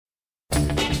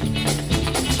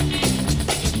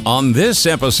On this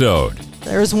episode,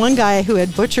 there was one guy who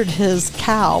had butchered his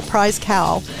prize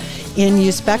cow, in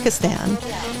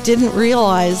Uzbekistan, didn't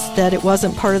realize that it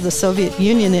wasn't part of the Soviet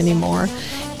Union anymore,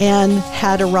 and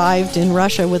had arrived in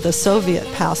Russia with a Soviet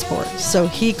passport. So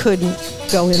he couldn't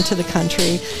go into the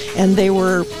country, and they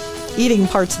were eating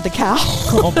parts of the cow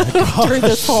during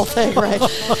this whole thing, right?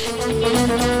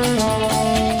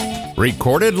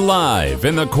 recorded live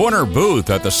in the corner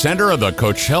booth at the center of the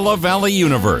Coachella Valley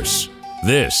Universe.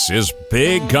 This is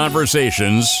Big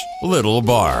Conversations, Little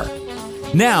Bar.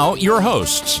 Now, your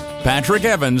hosts, Patrick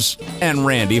Evans and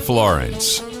Randy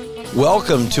Florence.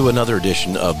 Welcome to another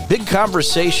edition of Big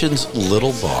Conversations,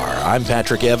 Little Bar. I'm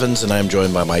Patrick Evans, and I'm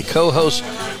joined by my co-host,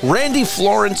 Randy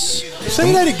Florence.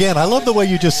 Say that again. I love the way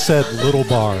you just said little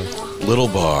bar. Little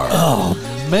Bar.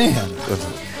 Oh, man.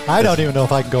 I don't even know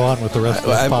if I can go on with the rest of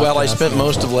this podcast. Well, I spent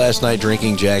most of last night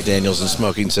drinking Jack Daniels and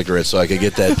smoking cigarettes so I could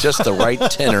get that just the right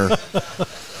tenor.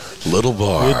 Little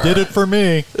Bar. It did it for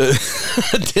me.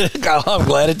 I'm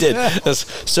glad it did.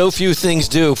 So few things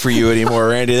do for you anymore,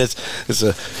 Randy.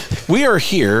 We are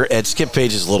here at Skip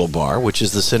Paige's Little Bar, which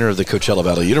is the center of the Coachella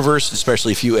Valley Universe,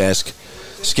 especially if you ask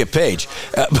Skip Paige.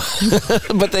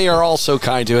 But they are all so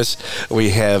kind to us.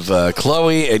 We have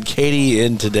Chloe and Katie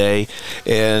in today,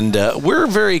 and we're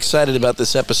very excited about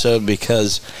this episode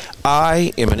because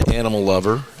I am an animal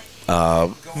lover.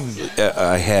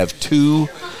 I have two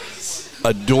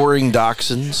adoring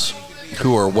dachshunds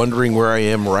who are wondering where I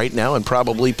am right now and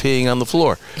probably peeing on the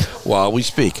floor while we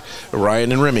speak.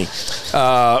 Ryan and Remy.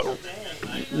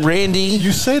 Randy.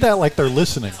 You say that like they're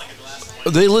listening.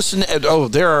 They listen.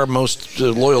 They're our most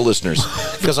loyal listeners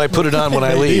because I put it on when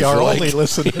I leave. They are only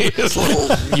listening.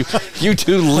 You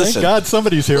two listen. Thank God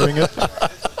somebody's hearing it.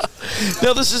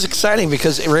 No, this is exciting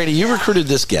because, Randy, you recruited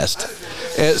this guest.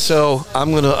 So I'm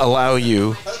going to allow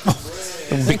you,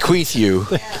 bequeath you,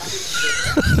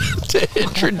 to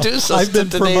introduce us. I've been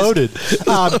promoted.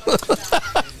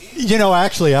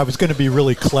 Actually, I was going to be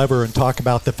really clever and talk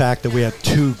about the fact that we had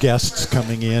two guests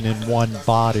coming in one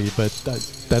body, but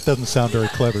that doesn't sound very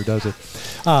clever, does it?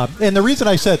 And the reason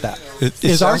I said that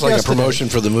it sounds like a promotion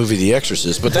for the movie The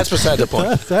Exorcist, but that's beside the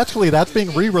point. That's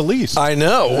being re-released. I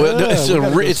know.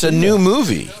 It's a new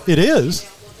movie. It is.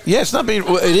 Yeah,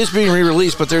 it is being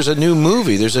re-released, but there's a new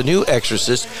movie. There's a new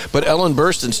Exorcist, but Ellen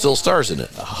Burstyn still stars in it.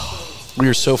 We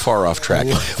are so far off track.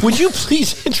 Would you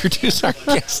please introduce our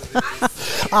guest?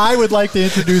 I would like to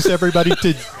introduce everybody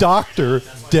to Dr.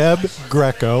 Deb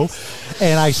Greco.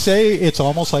 And I say it's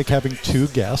almost like having two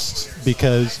guests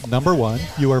because, number one,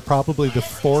 you are probably the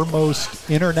foremost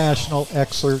international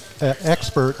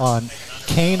expert on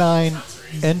canine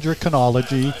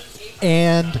endocrinology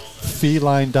and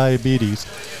feline diabetes.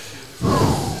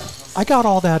 I got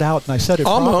all that out and I said it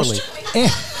almost properly.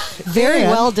 Very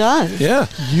well done. Yeah.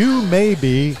 You may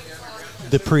be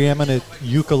the preeminent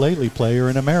ukulele player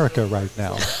in America right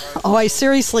now. Oh, I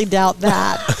seriously doubt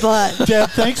that. But Deb,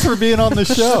 thanks for being on the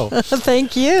show.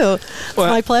 Thank you. It's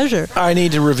my pleasure. I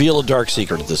need to reveal a dark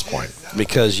secret at this point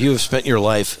because you have spent your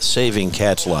life saving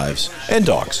cats' lives and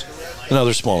dogs and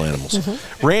other small animals.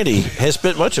 Mm-hmm. Randy has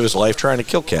spent much of his life trying to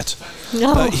kill cats.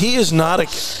 No. He is not a...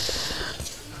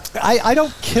 I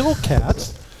don't kill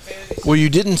cats. Well, you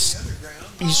didn't...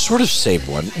 You sort of saved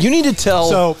one. You need to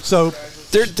tell... So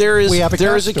there is a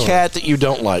story. cat that you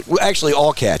don't like. Well, actually,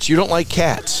 all cats. You don't like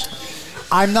cats.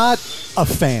 I'm not a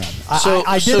fan.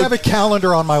 I did have a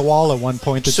calendar on my wall at one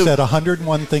point that said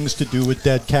 101 things to do with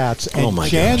dead cats. And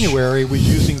January was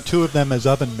using two of them as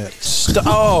oven mitts. This is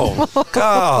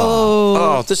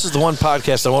the one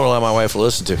podcast I won't allow my wife to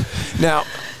listen to. Now,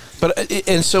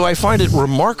 and so I find it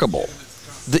remarkable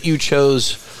that you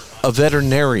chose a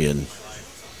veterinarian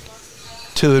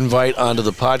to invite onto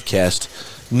the podcast,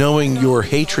 knowing your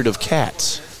hatred of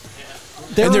cats.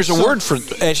 There's a word for...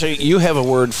 Actually, you have a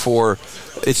word for...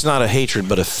 It's not a hatred,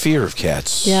 but a fear of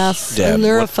cats. Yes, Deb.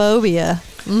 allurophobia.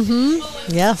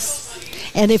 Mm-hmm.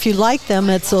 Yes. And if you like them,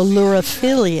 it's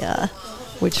allurophilia,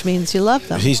 which means you love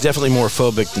them. He's definitely more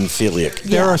phobic than philiac.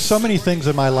 There are so many things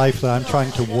in my life that I'm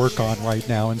trying to work on right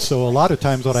now, and so a lot of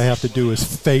times what I have to do is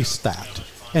face that.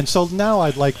 And so now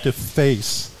I'd like to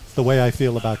face the way I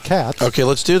feel about cats. Okay,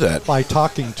 let's do that. By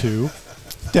talking to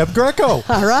Deb Greco.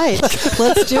 All right,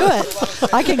 let's do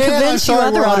it. I can convince you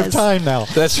otherwise. We're out of time now.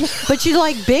 But you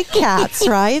like big cats,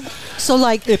 right? So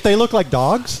like... If they look like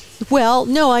dogs? Well,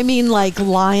 no, I mean like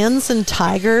lions and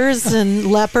tigers and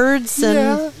leopards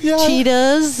and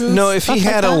cheetahs. And No, if he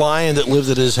stuff had like a that. lion that lived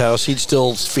at his house, he'd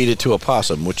still feed it to a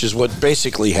possum, which is what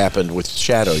basically happened with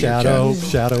Shadow. Your cat.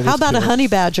 Shadow. How about a honey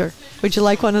badger? Would you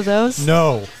like one of those?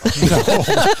 No.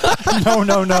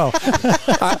 No.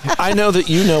 I know that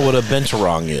you know what a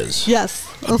bentarong is. Yes.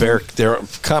 A bear. They're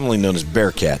commonly known as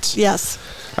bear cats. Yes.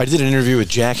 I did an interview with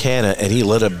Jack Hanna, and he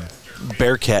let a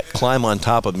bear cat climb on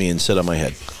top of me and sit on my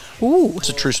head. Ooh. It's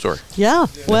a true story. Yeah.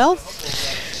 Well,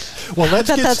 let's I bet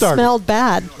get that started. smelled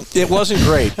bad. It wasn't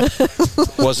great.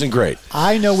 Wasn't great.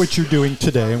 I know what you're doing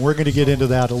today, and we're going to get into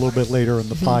that a little bit later in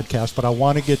the Mm-hmm. podcast, but I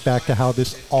want to get back to how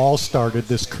this all started,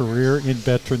 this career in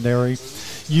veterinary.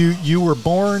 You were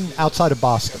born outside of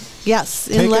Boston. Yes,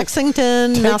 Take in it-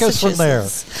 Lexington, take us Massachusetts. from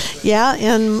there. Yeah,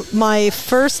 and my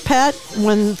first pet,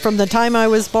 from the time I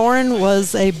was born,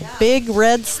 was a big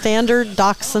red standard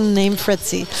dachshund named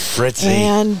Fritzy. Fritzy.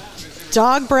 And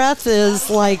dog breath is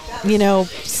like,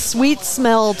 sweet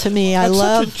smell to me. I That's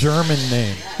love. such a German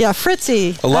name. Yeah,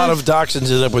 Fritzy. A lot of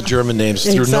dachshunds end up with German names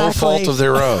through no Exactly. fault of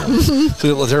their own.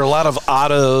 There are a lot of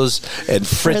Ottos and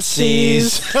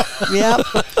Fritzies. Yep.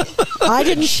 I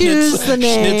didn't choose the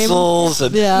name. Schnitzels.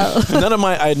 And Yeah. None of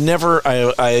my,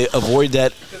 I avoid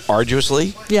that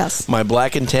arduously. Yes. My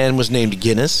black and tan was named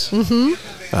Guinness. Mm-hmm.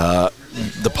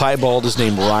 The piebald is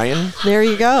named Ryan. There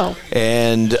you go.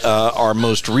 And our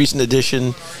most recent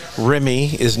addition,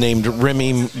 Remy, is named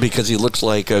Remy because he looks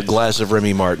like a glass of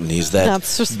Remy Martin. He's that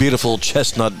That's just- beautiful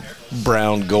chestnut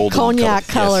brown golden Cognac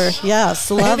color. Yes.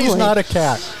 Yes, lovely. And he's not a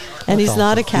cat. And he's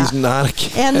not a cat. He's not a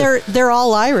cat. And they're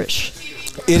all Irish.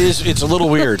 It's a little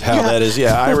weird how Yeah. that is.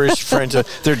 Yeah, Irish, French.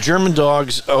 They're German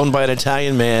dogs owned by an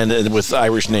Italian man and with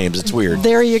Irish names. It's weird.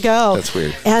 There you go. That's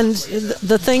weird. And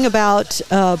the thing about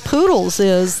poodles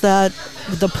is that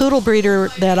the poodle breeder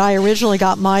that I originally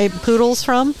got my poodles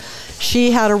from,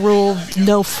 she had a rule: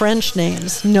 no French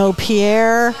names, no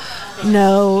Pierre,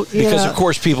 no. Because of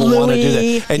course people want to do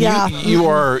Louis. that. And Yeah. you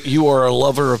are a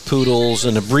lover of poodles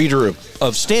and a breeder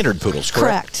of standard poodles,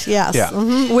 correct? Correct. Yes. Yeah.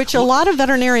 Mhm. Which a lot of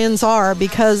veterinarians are,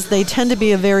 because they tend to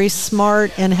be a very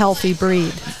smart and healthy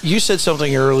breed. You said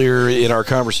something earlier in our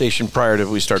conversation prior to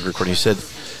we started recording. You said,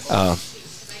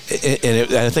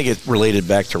 and I think it related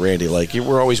back to Randy. Like,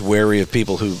 we're always wary of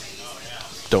people who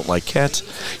don't like cats.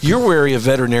 You're wary of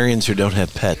veterinarians who don't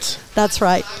have pets. That's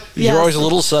right. You're Yes. always a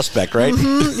little suspect, right?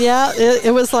 Yeah.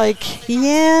 It was like,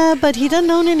 yeah, but he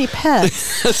doesn't own any pets.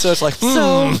 So it's like,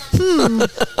 So,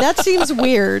 that seems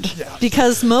weird,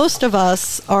 because most of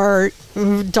us are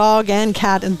dog and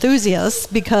cat enthusiasts,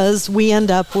 because we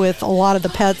end up with a lot of the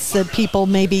pets that people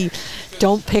maybe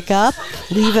don't pick up,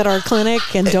 leave at our clinic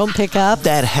and don't pick up.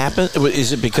 that happen?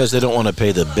 Is it because they don't want to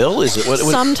pay the bill? Is it what?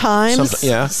 Sometimes,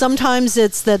 yeah. sometimes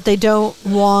it's that they don't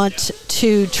want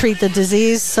to treat the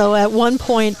disease. So at one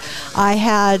point, I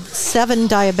had 7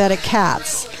 diabetic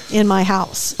cats in my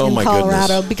house Oh in my Colorado,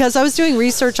 goodness. because I was doing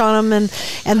research on them,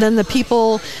 and then the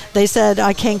people, they said,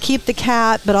 I can't keep the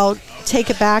cat, but I'll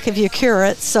take it back if you cure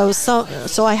it. So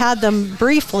I had them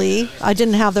briefly. I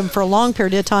didn't have them for a long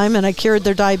period of time, and I cured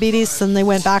their diabetes, and they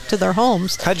went back to their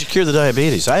homes. How'd you cure the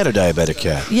diabetes? I had a diabetic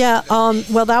cat. Yeah,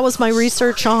 well, that was my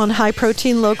research on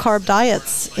high-protein, low-carb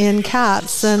diets in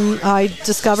cats, and I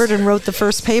discovered and wrote the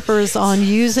first papers on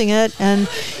using it, and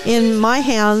in my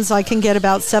hands, I can get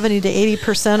about 70 to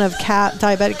 80% of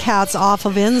diabetic cats off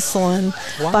of insulin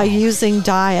by using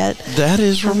diet.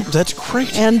 That's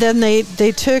great. And then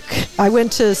I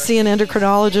went to see an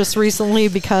endocrinologist recently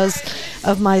because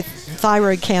of my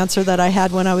thyroid cancer that I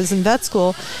had when I was in vet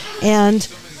school. And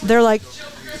they're like,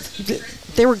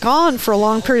 they were gone for a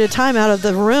long period of time out of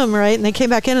the room, right? And they came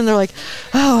back in and they're like,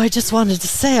 oh, I just wanted to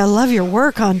say I love your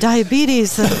work on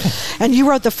diabetes. And you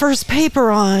wrote the first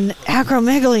paper on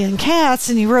acromegaly in cats,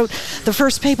 and you wrote the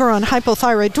first paper on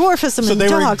hypothyroid dwarfism So in they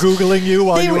dogs. were Googling you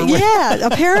while you were with Yeah,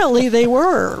 apparently they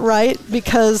were, right?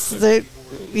 Because they're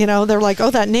like,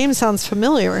 oh, that name sounds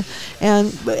familiar. And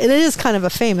it is kind of a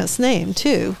famous name,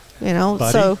 too,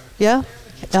 Buddy? So, yeah,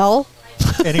 L.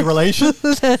 Any relation?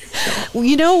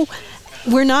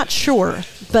 We're not sure,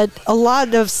 but a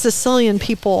lot of Sicilian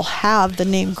people have the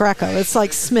name Greco. It's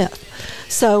like Smith.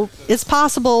 So it's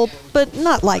possible, but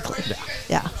not likely.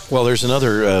 Yeah. Well, there's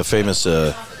another famous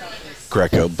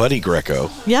Greco, Buddy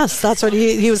Greco. Yes, that's what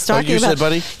he was talking you about. said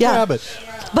Buddy? Yeah. but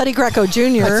Buddy Greco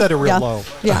Jr. I said it real yeah. low.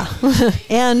 Yeah.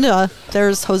 And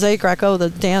there's Jose Greco,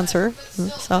 the dancer.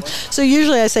 So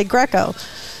usually I say Greco.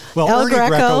 Well, El Ernie Greco.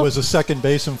 Greco was a second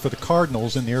baseman for the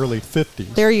Cardinals in the early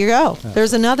 50s. There you go.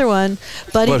 There's another one.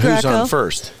 Buddy But Greco. who's on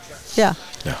first? Yeah.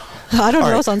 No. I don't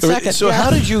know what's on second. So how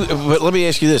did you, but let me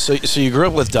ask you this. So you grew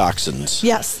up with dachshunds.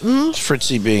 Yes.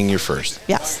 Fritzy being your first.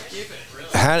 Yes.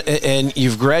 And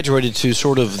you've graduated to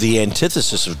sort of the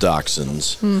antithesis of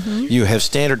dachshunds. Mm-hmm. You have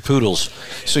standard poodles.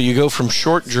 So you go from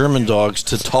short German dogs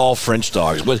to tall French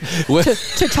dogs.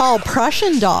 To tall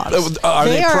Prussian dogs. Are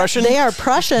they Prussian? They are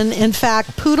Prussian. In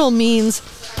fact, poodle means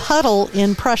puddle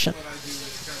in Prussian.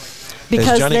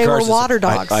 Because they were water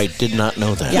dogs. I did not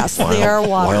know that. Yes, they are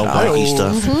water dogs. Wild, wacky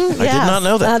stuff. Mm-hmm, I did not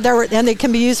know that. And they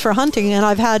can be used for hunting. And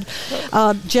I've had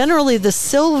generally the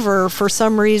silver for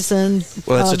some reason.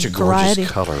 Well, that's such a gorgeous variety.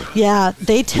 color. Yeah,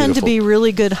 they tend to be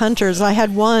really good hunters. I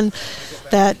had one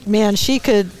that, man, she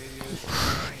could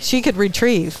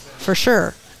retrieve for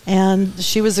sure. And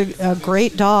she was a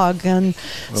great dog, and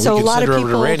so a lot of people. We can send her over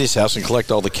to Randy's house and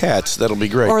collect all the cats. That'll be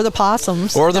great. Or the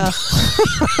possums. Or They're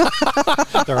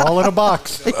all in a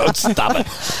box. Oh, stop it.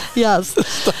 Yes.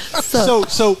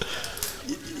 So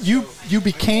you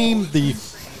became the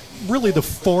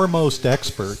foremost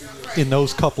expert in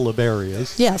those couple of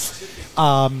areas. Yes.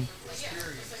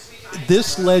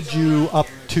 This led you up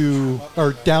to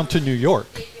or down to New York.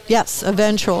 Yes,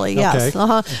 eventually, yes.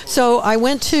 Okay. So I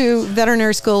went to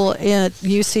veterinary school at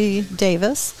UC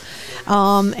Davis,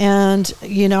 and,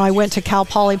 I went to Cal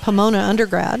Poly Pomona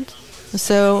undergrad.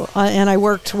 So, and I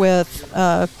worked with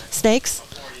snakes,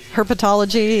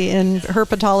 herpetology,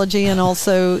 and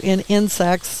also in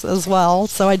insects as well.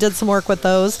 So I did some work with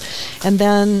those. And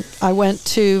then I went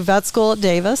to vet school at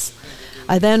Davis.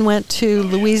 I then went to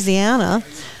Louisiana,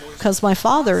 because my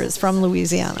father is from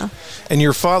Louisiana. And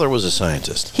your father was a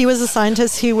scientist. He was a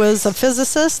scientist. He was a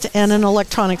physicist and an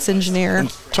electronics engineer.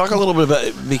 And talk a little bit about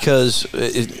it, because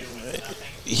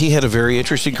he had a very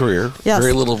interesting career,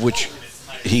 very little of which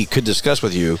he could discuss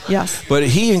with you. Yes. But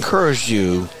he encouraged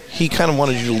you. He kind of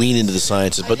wanted you to lean into the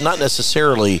sciences, but not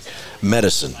necessarily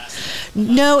medicine.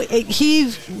 No,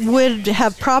 he would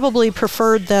have probably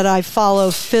preferred that I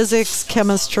follow physics,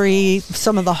 chemistry,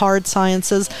 some of the hard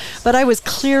sciences, but I was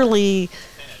clearly,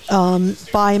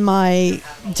 by my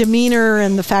demeanor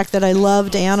and the fact that I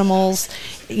loved animals,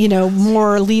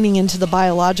 more leaning into the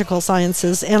biological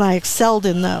sciences, and I excelled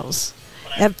in those.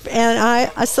 And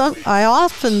I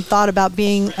often thought about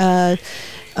being a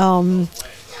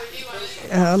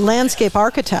landscape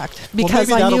architect, because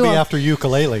maybe I knew that'll be after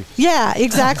ukulele. Yeah,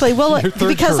 exactly. Well,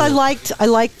 because I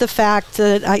liked the fact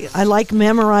that I like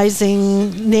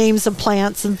memorizing names of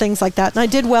plants and things like that, and I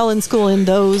did well in school in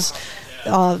those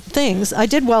things. I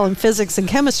did well in physics and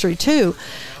chemistry too,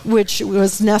 which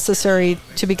was necessary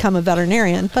to become a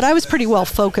veterinarian. But I was pretty well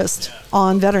focused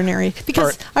on veterinary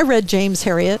because I read James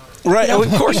Herriot. Right,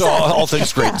 of course, all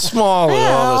things great and small. Yeah,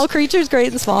 and all creatures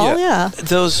great and small. Yeah.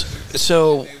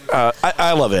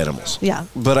 I love animals. Yeah.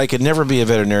 But I could never be a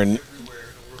veterinarian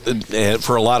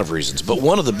for a lot of reasons. But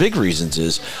one of the big reasons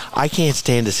is I can't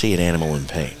stand to see an animal in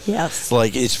pain. Yes.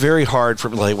 Like, it's very hard for,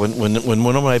 like, when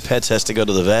one of my pets has to go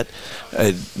to the vet,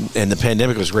 and the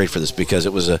pandemic was great for this because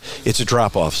it's a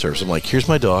drop-off service. I'm like, here's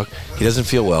my dog. He doesn't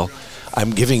feel well.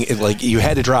 I'm giving it, like, you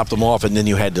had to drop them off and then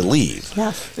you had to leave.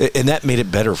 Yes. And that made it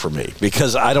better for me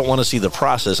because I don't want to see the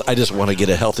process. I just want to get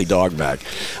a healthy dog back.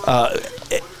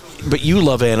 But you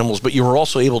love animals, but you were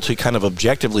also able to kind of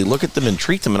objectively look at them and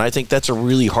treat them, and I think that's a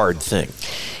really hard thing.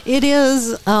 It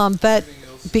is, but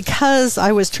because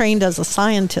I was trained as a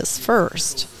scientist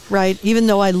first, right, even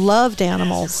though I loved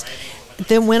animals,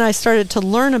 then when I started to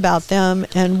learn about them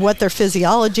and what their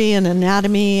physiology and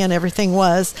anatomy and everything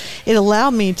was, it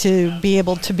allowed me to be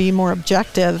able to be more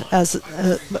objective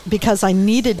because I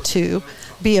needed to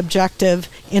be objective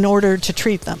in order to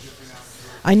treat them.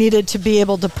 I needed to be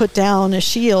able to put down a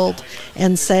shield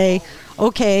and say,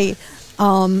 okay,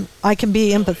 I can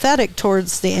be empathetic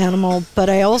towards the animal, but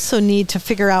I also need to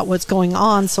figure out what's going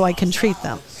on so I can treat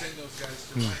them.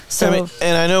 So,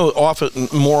 and I know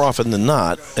more often than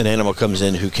not, an animal comes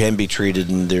in who can be treated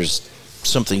and there's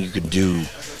something you can do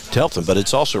to help them. But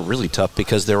it's also really tough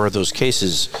because there are those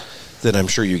cases that I'm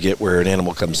sure you get where an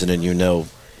animal comes in and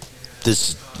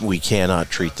we cannot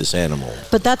treat this animal.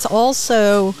 But that's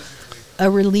also a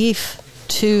relief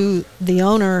to the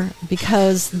owner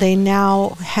because they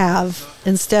now have,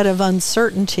 instead of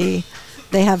uncertainty,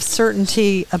 they have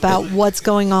certainty about what's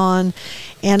going on.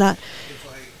 And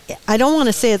I don't want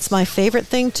to say it's my favorite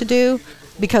thing to do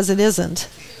because it isn't.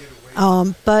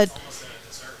 But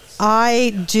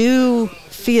I do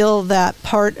feel that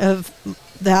part of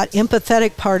that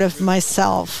empathetic part of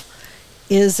myself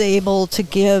is able to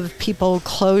give people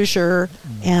closure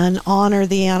and honor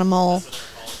the animal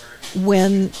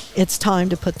when it's time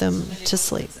to put them to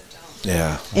sleep.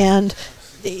 Yeah. And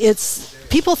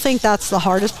people think that's the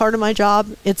hardest part of my job.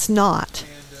 It's not.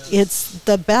 it's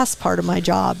the best part of my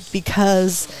job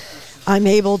because I'm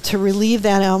able to relieve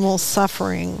that animal's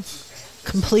suffering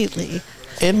completely.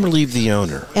 And relieve the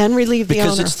owner.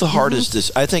 Because it's the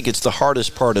hardest. I think it's the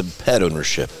hardest part of pet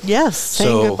ownership. Yes,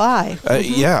 saying goodbye.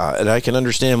 Yeah, and I can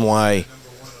understand why.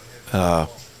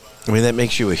 That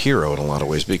makes you a hero in a lot of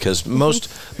ways because most,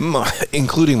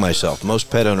 including myself, most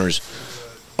pet owners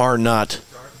are not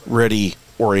ready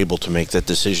or able to make that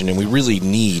decision, and we really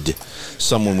need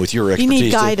someone with your expertise. You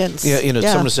need guidance.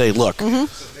 Someone to say, look,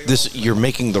 this you're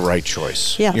making the right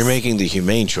choice. Yes. You're making the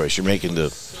humane choice. You're making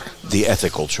the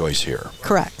ethical choice here.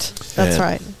 Correct. That's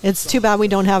right. It's too bad we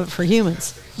don't have it for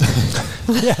humans.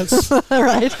 Yes.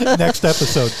 Right. Next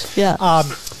episode. Yeah.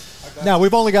 Now,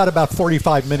 we've only got about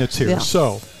 45 minutes here. Yeah.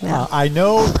 So, Yeah. I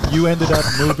know you ended up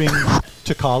moving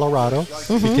to Colorado,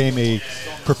 became a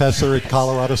professor at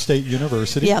Colorado State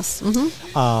University. Yes.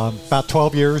 About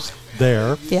 12 years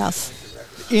there. Yes.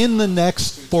 In the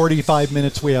next 45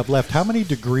 minutes we have left, how many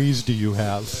degrees do you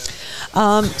have?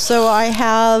 So I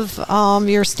have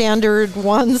your standard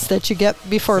ones that you get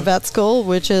before vet school,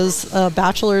 which is a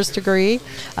bachelor's degree.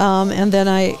 And then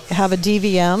I have a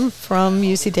DVM from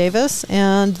UC Davis.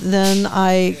 And then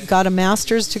I got a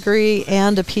master's degree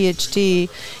and a PhD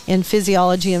in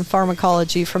physiology and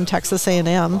pharmacology from Texas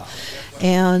A&M.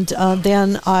 And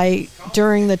then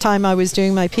during the time I was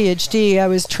doing my PhD, I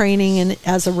was training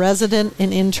as a resident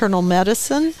in internal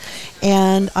medicine,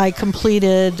 and I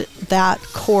completed that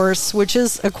course, which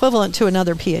is equivalent to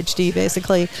another PhD,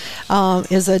 basically,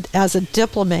 as a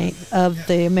diplomate of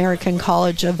the American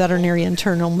College of Veterinary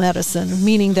Internal Medicine,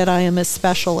 meaning that I am a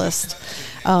specialist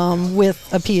with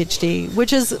a PhD,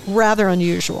 which is rather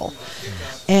unusual.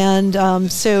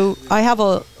 And so I have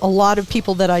a lot of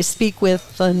people that I speak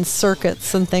with on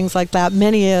circuits and things like that,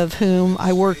 many of whom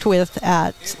I worked with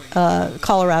at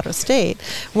Colorado State.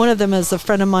 One of them is a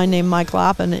friend of mine named Mike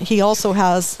Lappin. He also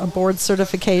has a board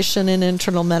certification in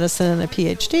internal medicine and a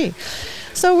PhD.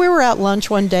 So we were at lunch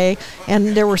one day, and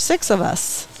there were 6 of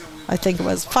us. I think it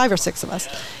was 5 or 6 of us.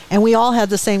 And we all had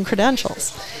the same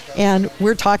credentials. And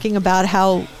we're talking about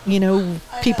how,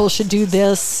 people should do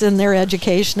this in their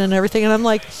education and everything. And I'm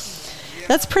like,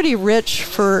 that's pretty rich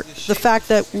for the fact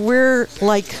that we're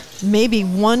like maybe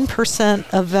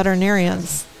 1% of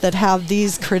veterinarians that have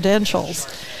these credentials.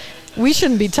 We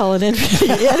shouldn't be telling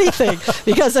anybody anything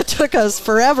because it took us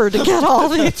forever to get all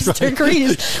these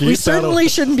degrees. We certainly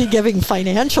shouldn't be giving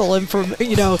financial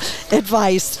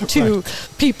advice to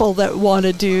people that want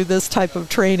to do this type of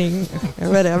training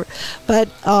or whatever. But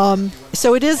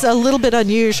so it is a little bit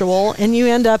unusual, and you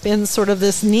end up in sort of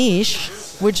this niche,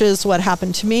 which is what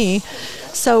happened to me.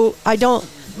 So I don't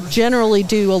generally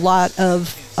do a lot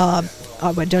of, I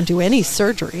don't do any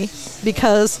surgery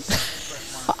because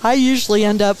I usually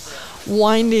end up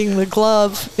winding the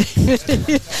glove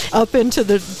up into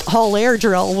the Hall air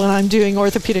drill when I'm doing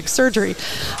orthopedic surgery.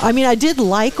 I mean, I did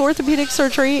like orthopedic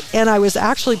surgery, and I was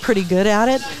actually pretty good at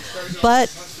it, but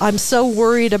I'm so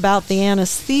worried about the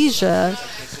anesthesia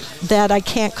that I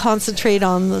can't concentrate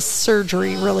on the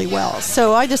surgery really well.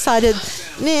 So I decided,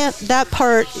 that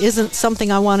part isn't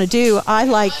something I want to do. I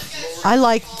like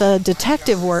the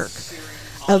detective work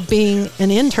of being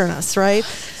an internist, right?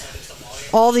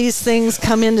 All these things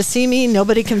come in to see me.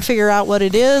 Nobody can figure out what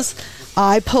it is.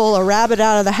 I pull a rabbit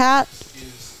out of the hat.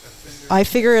 I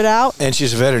figure it out. And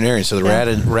she's a veterinarian, so the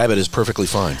rabbit is perfectly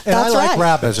fine. And That's I like right.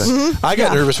 rabbits. Mm-hmm. I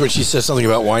got nervous when she said something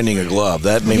about winding a glove.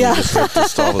 That made me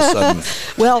just all of a sudden.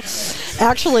 Well,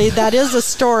 actually, that is a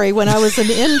story. When I was an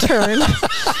intern,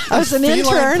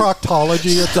 Feline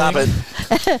proctology. Stop it.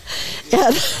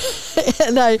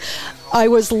 and I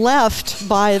was left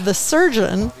by the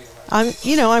surgeon.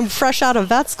 I'm fresh out of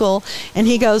vet school, and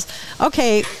he goes,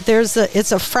 okay,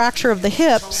 it's a fracture of the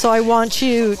hip, so I want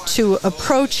you to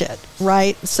approach it,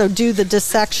 right? So do the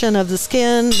dissection of the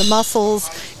skin, the muscles,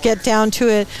 get down to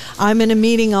it. I'm in a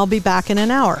meeting, I'll be back in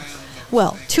an hour.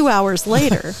 Well, 2 hours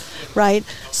later, right?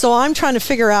 So I'm trying to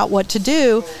figure out what to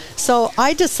do. So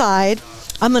I decide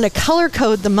I'm going to color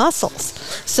code the muscles.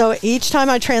 So each time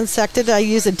I transect it, I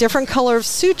use a different color of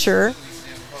suture,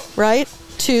 right?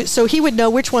 So he would know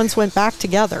which ones went back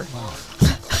together.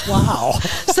 Wow.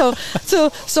 So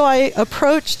I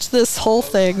approached this whole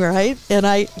thing, right? And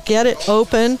I get it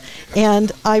open,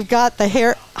 and I've got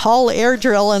the Hall air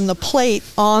drill and the plate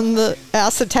on the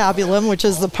acetabulum, which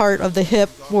is the part of the hip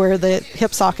where the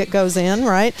hip socket goes in,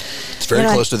 right? It's very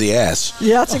close to the ass.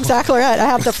 Yeah, that's exactly right. I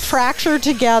have the fracture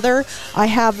together. I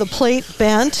have the plate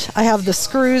bent. I have the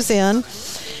screws in.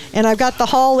 And I've got the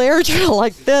hall air drill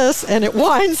like this, and it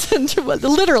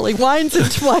literally winds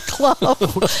into my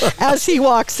glove as he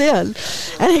walks in.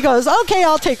 And he goes, okay,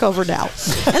 I'll take over now.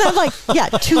 And I'm like, yeah,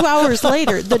 2 hours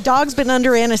later. The dog's been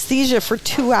under anesthesia for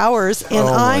 2 hours, and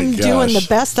I'm doing the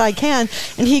best I can.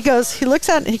 And he looks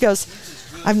at it, and he goes,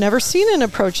 I've never seen an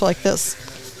approach like this.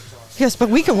 He goes, but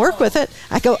we can work with it.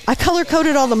 I go, I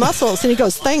color-coded all the muscles. And he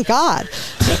goes, thank God.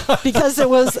 Because it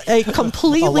was a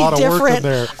completely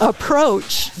different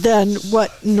approach than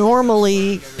what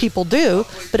normally people do.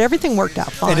 But everything worked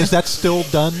out fine. And is that still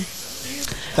done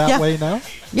that way now?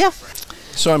 Yeah.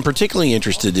 So I'm particularly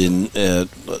interested in,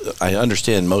 I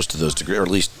understand most of those degrees, or at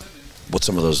least what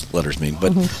some of those letters mean.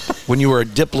 But when you were a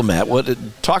diplomat,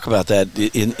 talk about that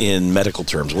in medical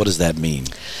terms. What does that mean?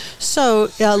 So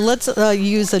let's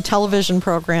use a television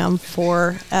program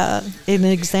for an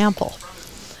example.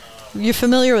 You're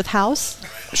familiar with House?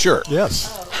 Sure.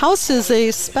 Yes. House is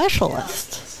a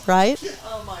specialist, right?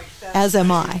 As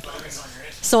am I.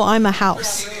 So I'm a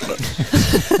House.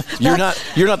 You're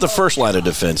not the first line of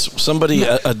defense. Somebody,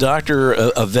 a doctor,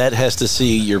 a vet has to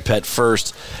see your pet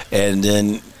first, and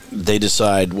then they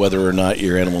decide whether or not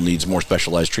your animal needs more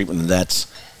specialized treatment, and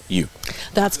that's you.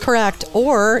 That's correct.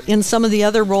 Or in some of the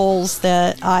other roles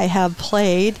that I have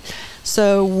played.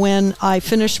 So when I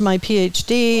finished my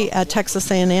PhD at Texas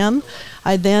A&M,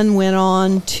 I then went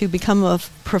on to become a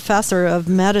professor of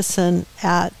medicine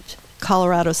at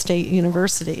Colorado State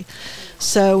University.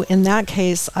 So in that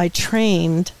case, I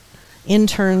trained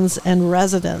interns and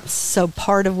residents. So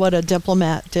part of what a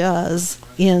diplomat does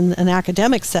in an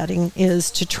academic setting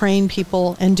is to train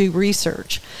people and do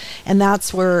research. And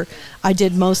that's where I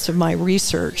did most of my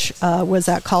research, was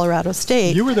at Colorado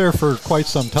State. You were there for quite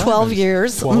some time. 12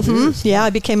 years. 12 years. Yeah,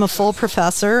 I became a full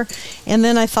professor. And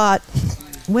then I thought,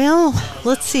 well,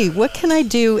 let's see, what can I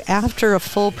do after a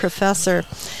full professor?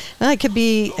 And I could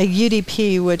be a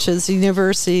UDP, which is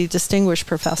University Distinguished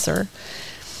Professor.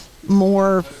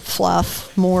 More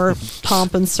fluff, more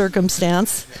pomp and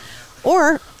circumstance.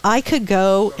 Or I could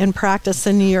go and practice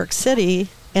in New York City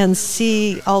and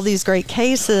see all these great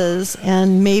cases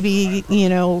and maybe,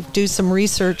 do some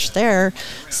research there.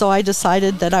 So I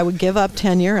decided that I would give up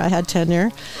tenure. I had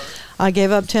tenure. I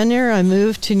gave up tenure. I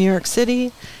moved to New York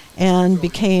City and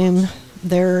became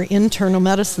their internal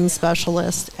medicine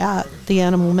specialist at the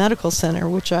Animal Medical Center,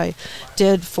 which I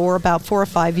did for about 4 or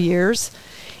 5 years.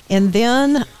 And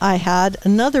then I had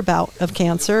another bout of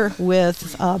cancer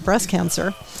with breast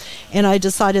cancer. And I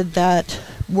decided that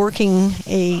working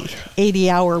a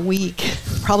 80-hour week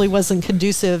probably wasn't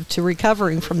conducive to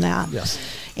recovering from that. Yes.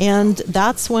 And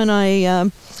that's when I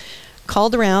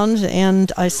called around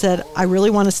and I said, I really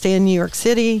want to stay in New York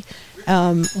City.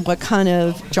 What kind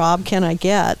of job can I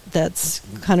get that's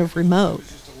kind of remote,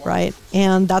 right?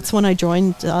 And that's when I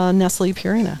joined Nestle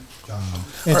Purina.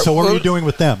 And so what were you doing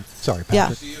with them? Sorry,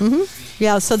 Patrick. Yeah.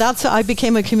 Yeah, so I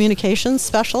became a communications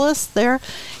specialist there,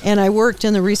 and I worked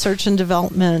in the research and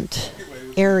development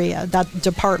area, that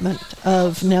department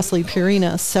of Nestle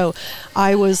Purina. So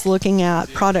I was looking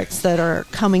at products that are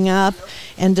coming up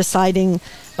and deciding,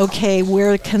 okay,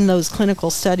 where can those clinical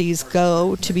studies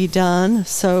go to be done?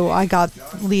 So I got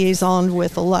liaison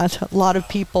with a lot of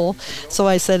people. So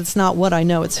I said, it's not what I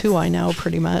know, it's who I know,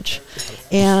 pretty much.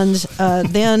 And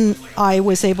then I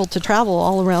was able to travel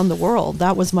all around the world.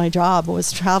 That was my job,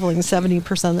 was traveling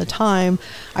 70% of the time.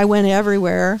 I went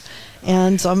everywhere.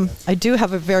 And I do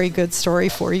have a very good story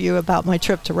for you about my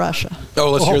trip to Russia.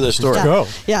 Oh, let's hear this story. Yeah. Go.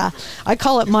 Yeah. I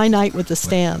call it my night with the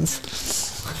stands.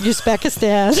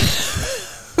 Uzbekistan,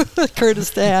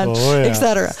 Kurdistan,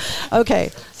 etc.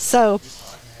 Okay, so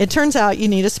it turns out you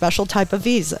need a special type of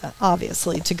visa,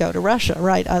 obviously, to go to Russia,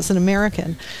 right, as an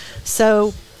American.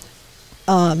 So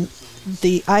I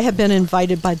have been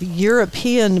invited by the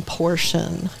European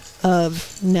portion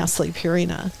of Nestle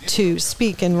Purina to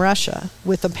speak in Russia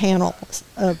with a panel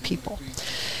of people.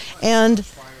 And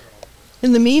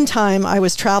in the meantime, I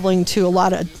was traveling to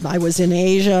I was in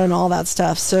Asia and all that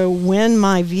stuff. So when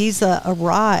my visa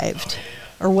arrived,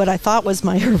 or what I thought was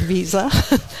my visa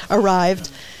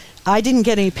arrived, I didn't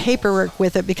get any paperwork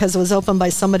with it because it was opened by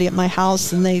somebody at my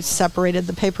house and they separated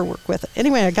the paperwork with it.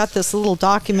 Anyway, I got this little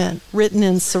document written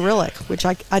in Cyrillic, which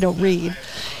I don't read,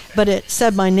 but it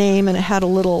said my name and it had a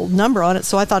little number on it,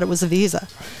 so I thought it was a visa.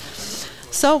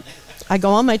 So I go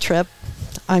on my trip.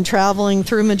 I'm traveling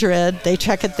through Madrid. They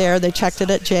check it there. They checked it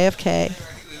at JFK.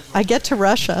 I get to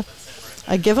Russia.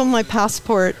 I give them my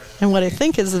passport and what I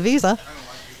think is a visa,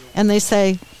 and they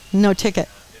say, no ticket,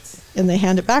 and they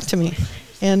hand it back to me.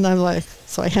 And I'm like,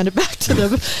 so I hand it back to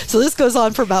them. So this goes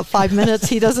on for about 5 minutes.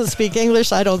 He doesn't speak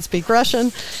English. I don't speak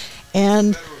Russian.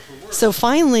 And So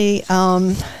finally,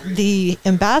 the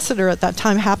ambassador at that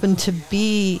time happened to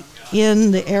be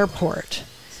in the airport.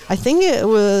 I think it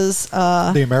was...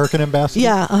 the American ambassador?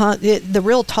 Yeah, the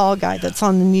real tall guy that's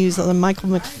on the news, Michael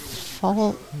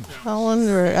McFarland,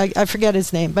 or I forget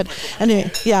his name. But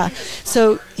anyway, yeah.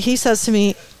 So he says to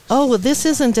me, "Oh, well, this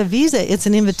isn't a visa. It's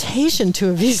an invitation to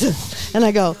a visa." And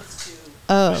I go,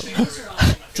 "Oh,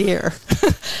 dear."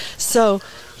 So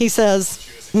he says,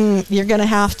 "You're going to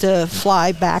have to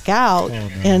fly back out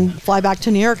and fly back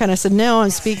to New York." And I said, "No, I'm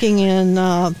speaking in,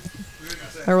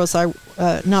 where was I?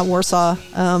 Not Warsaw.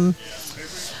 I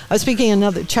was speaking in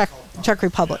another Czech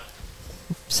Republic."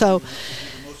 So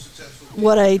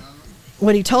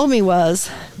what he told me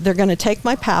was, they're going to take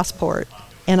my passport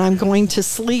and I'm going to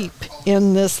sleep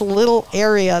in this little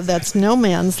area that's no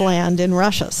man's land in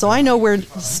Russia. So I know where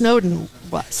Snowden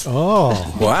was.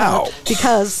 Oh, wow!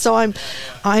 Because I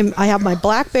have my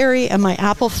BlackBerry and my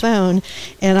Apple phone,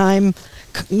 and I'm,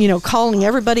 calling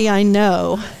everybody I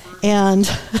know, and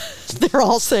they're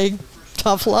all saying,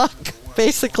 "Tough luck."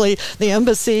 Basically, the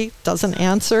embassy doesn't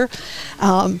answer.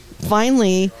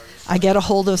 Finally, I get a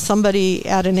hold of somebody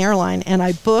at an airline, and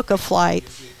I book a flight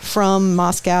from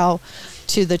Moscow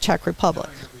to the Czech Republic,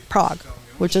 Prague,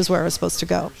 which is where I was supposed to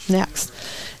go next.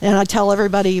 And I tell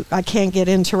everybody I can't get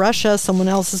into Russia. Someone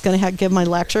else is going to give my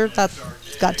lecture. That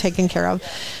got taken care of.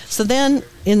 So then,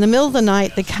 in the middle of the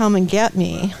night, they come and get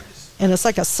me. And it's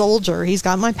like a soldier. He's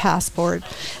got my passport.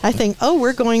 I think, oh,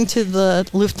 we're going to the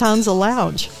Lufthansa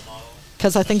lounge,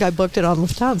 because I think I booked it on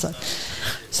Lufthansa.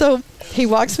 So he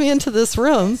walks me into this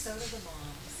room,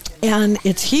 and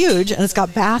it's huge, and it's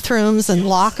got bathrooms and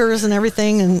lockers and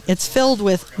everything, and it's filled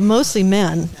with mostly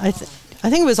men. I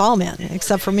think it was all men,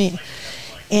 except for me.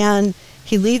 And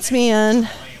he leads me in.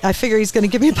 I figure he's going to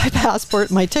give me my passport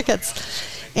and my tickets.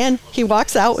 And he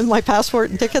walks out with my passport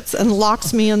and tickets and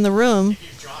locks me in the room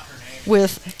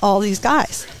with all these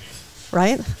guys,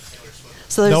 right?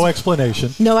 So there's no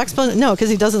explanation. No, because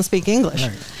he doesn't speak English.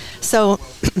 Right. So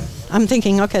I'm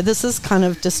thinking, okay, this is kind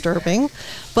of disturbing,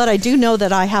 but I do know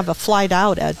that I have a flight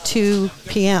out at 2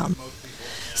 p.m.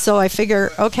 So I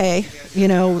figure, okay,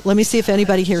 let me see if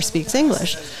anybody here speaks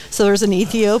English. So there's an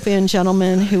Ethiopian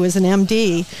gentleman who is an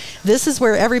MD. This is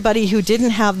where everybody who didn't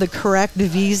have the correct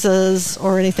visas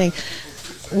or anything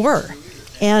were.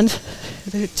 And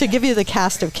to give you the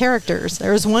cast of characters,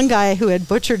 there was one guy who had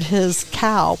butchered his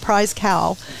prize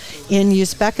cow in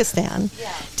Uzbekistan,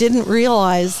 didn't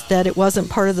realize that it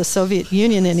wasn't part of the Soviet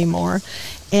Union anymore,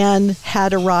 and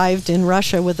had arrived in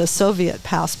Russia with a Soviet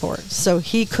passport. So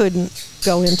he couldn't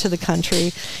go into the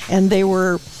country, and they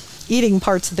were eating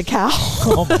parts of the cow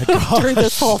during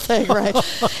this whole thing, right?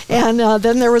 And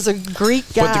then there was a Greek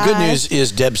guy. But the good news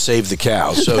is Deb saved the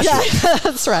cow. So yeah,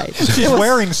 that's right. She's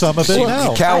wearing some of it now.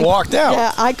 The cow walked out.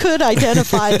 Yeah, I could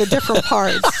identify the different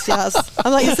parts, yes.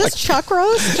 I'm like, is this chuck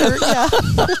roast? Or, yeah.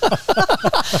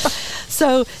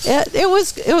 So it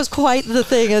was quite the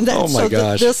thing. And then,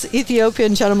 this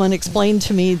Ethiopian gentleman explained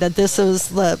to me that this was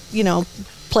the,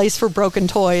 place for broken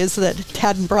toys that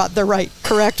hadn't brought the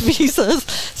correct visas.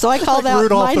 So I call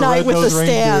that my night with the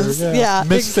stands. Yeah,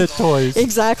 misfit toys.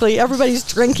 Exactly. Everybody's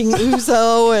drinking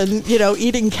ouzo and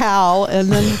eating cow, and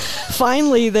then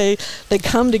finally they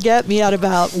come to get me at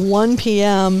about 1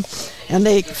 p.m. and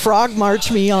they frog march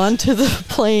me onto the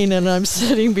plane, and I'm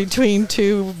sitting between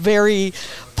two very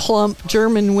plump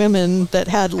German women that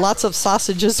had lots of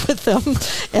sausages with them,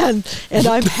 and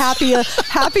I'm happy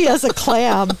as a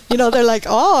clam. They're like,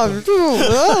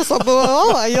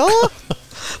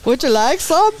 would you like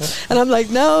some? And I'm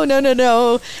like,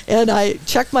 no. And I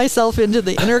checked myself into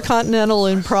the Intercontinental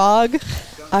in Prague.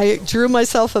 I drew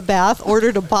myself a bath,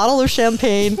 ordered a bottle of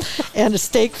champagne and a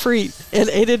steak frite, and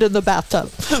ate it in the bathtub.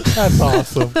 That's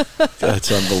awesome. That's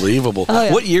unbelievable. Oh,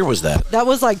 yeah. What year was that? That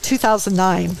was like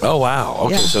 2009. Oh, wow.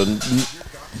 Okay, yeah. So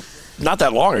not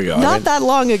that long ago. Not that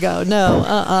long ago,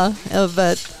 no.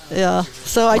 But, yeah.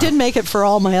 So I did make it for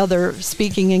all my other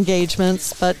speaking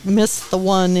engagements, but missed the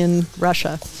one in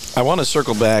Russia. I want to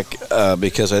circle back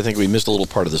because I think we missed a little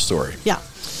part of the story. Yeah.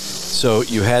 So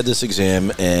you had this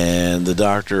exam, and the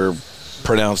doctor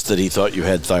pronounced that he thought you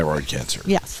had thyroid cancer.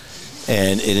 Yes.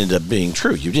 And it ended up being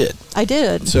true. You did. I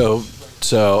did. But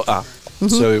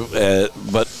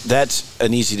that's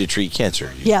an easy to treat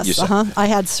cancer. Yes. I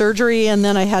had surgery, and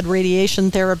then I had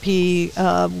radiation therapy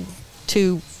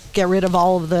to get rid of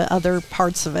all of the other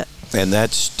parts of it. And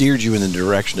that steered you in the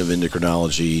direction of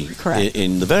endocrinology. Correct.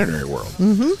 In the veterinary world.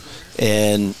 Mm-hmm.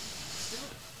 And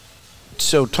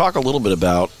so talk a little bit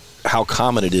about how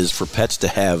common it is for pets to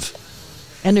have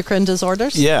Endocrine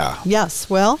disorders? Yeah. Yes.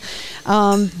 Well,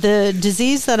 the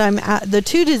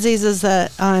two diseases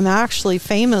that I'm actually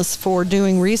famous for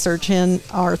doing research in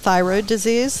are thyroid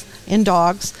disease in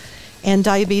dogs and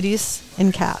diabetes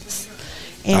in cats.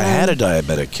 And I had a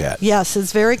diabetic cat. Yes,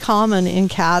 it's very common in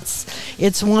cats.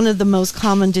 It's one of the most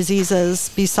common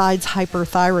diseases besides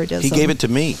hyperthyroidism. He gave it to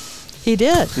me. He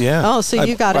did? Yeah. Oh, so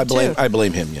you got it too. I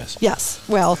blame him, yes. Yes.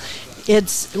 Well,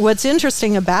 what's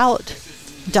interesting about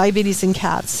diabetes in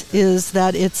cats is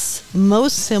that it's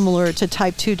most similar to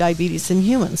type 2 diabetes in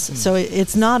humans. So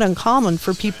it's not uncommon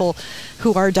for people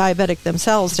who are diabetic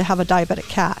themselves to have a diabetic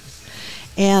cat.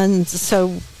 And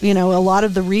so, a lot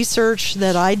of the research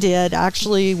that I did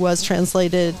actually was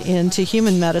translated into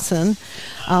human medicine.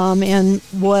 And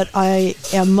what I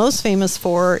am most famous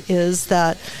for is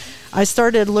that I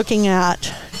started looking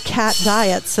at cat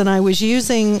diets, and I was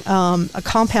using a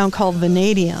compound called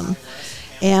vanadium.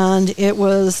 And I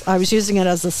was using it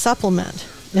as a supplement.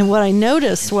 And what I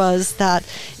noticed was that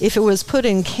if it was put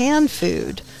in canned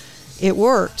food, it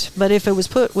worked. But if it was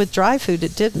put with dry food,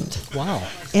 it didn't. Wow.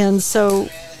 And so,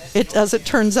 as it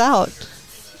turns out,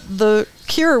 the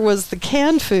cure was the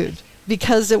canned food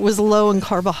because it was low in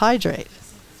carbohydrate.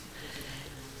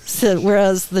 So,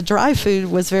 whereas the dry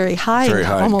food was very high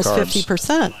almost carbs.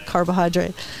 50%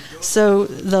 carbohydrate. So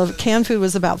the canned food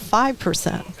was about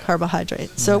 5%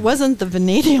 carbohydrate. So it wasn't the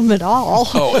vanadium at all.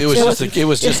 Oh, it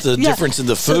was just the difference in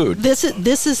the food. So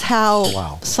this is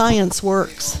how science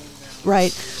works,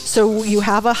 right? So you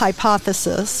have a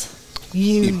hypothesis.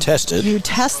 You test it. You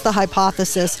test the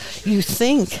hypothesis. You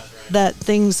think that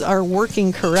things are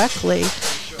working correctly.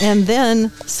 And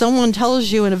then someone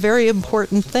tells you a very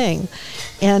important thing.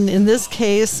 And in this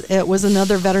case, it was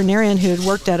another veterinarian who had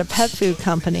worked at a pet food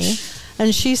company.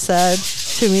 And she said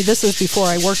to me, this was before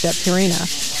I worked at Purina,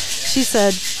 she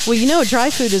said, well,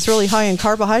 dry food is really high in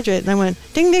carbohydrate. And I went,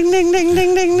 ding, ding, ding, ding,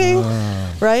 ding, ding, ding,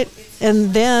 right?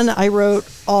 And then I wrote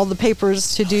all the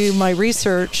papers to do my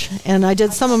research. And I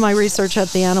did some of my research at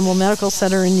the Animal Medical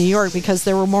Center in New York because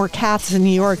there were more cats in New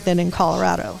York than in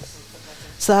Colorado.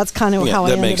 So that's kind of how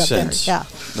I ended up there. Yeah,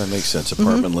 that makes sense.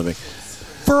 Apartment living.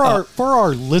 For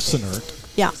our listener,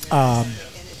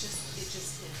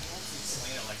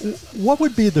 what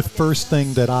would be the first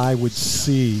thing that I would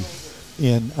see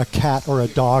in a cat or a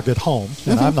dog at home,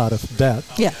 and I'm not a vet,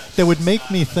 that would make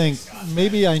me think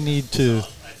maybe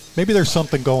there's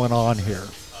something going on here?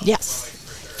 Yes.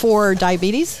 For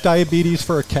diabetes? Diabetes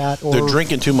for a cat. Or they're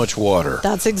drinking too much water.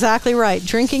 That's exactly right.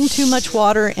 Drinking too much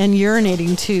water and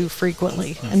urinating too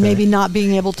frequently. Okay. And maybe not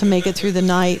being able to make it through the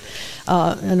night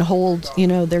and hold,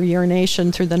 their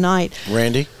urination through the night.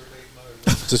 Randy?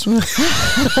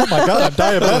 Oh my God, I'm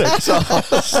diabetic. So all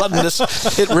of a sudden this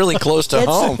hit really close to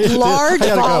home. Large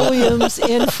volumes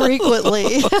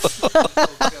infrequently.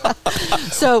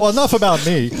 Well, enough about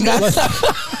me.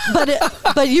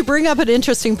 But you bring up an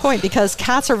interesting point because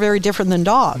cats are very different than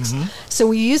dogs. Mm-hmm. So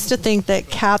we used to think that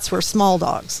cats were small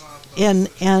dogs. And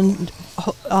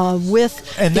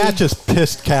that just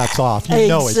pissed cats off.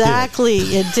 Exactly,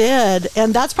 it did.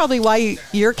 And that's probably why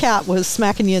your cat was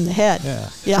smacking you in the head.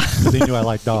 Yeah. Because he knew I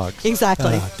like dogs.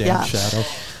 Exactly. Damn Shadow.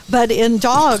 But in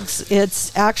dogs,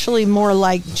 it's actually more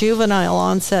like juvenile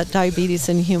onset diabetes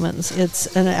in humans.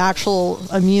 It's an actual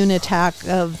immune attack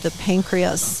of the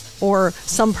pancreas or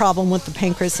some problem with the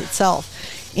pancreas itself.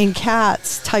 In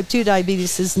cats, type 2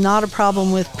 diabetes is not a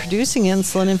problem with producing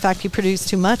insulin. In fact, you produce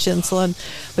too much insulin,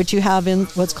 but you have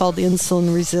what's called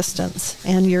insulin resistance,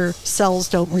 and your cells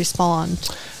don't respond.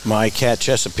 My cat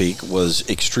Chesapeake was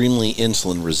extremely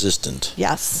insulin resistant.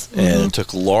 Yes. And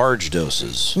took large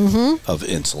doses of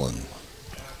insulin.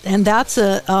 And that's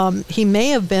he may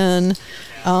have been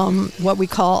what we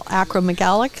call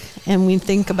acromegalic, and we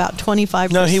think about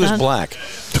 25%. No, he was black.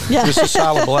 Yeah. He was a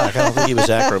solid black. I don't think he was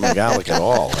acromegalic at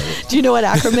all. Do you know what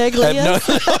acromegaly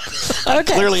is? No.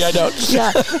 Okay. Clearly I don't.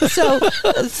 Yeah. So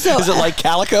is it like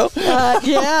calico?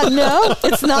 No,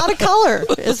 it's not a color.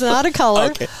 It's not a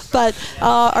color. Okay. But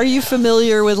are you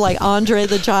familiar with like Andre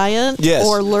the Giant? Yes.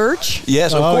 Or Lurch?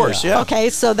 Yes, of course. Yeah.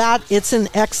 Okay, so it's an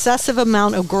excessive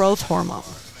amount of growth hormone.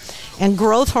 And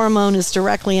growth hormone is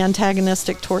directly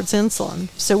antagonistic towards insulin.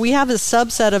 So we have a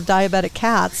subset of diabetic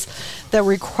cats that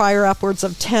require upwards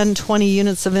of 10, 20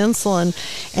 units of insulin.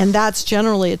 And that's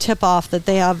generally a tip-off that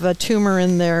they have a tumor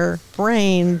in their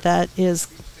brain that is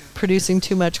producing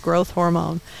too much growth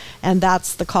hormone. And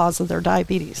that's the cause of their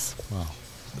diabetes. Wow.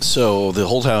 So the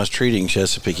whole time I was treating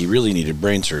Chesapeake, he really needed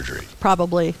brain surgery.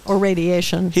 Probably, or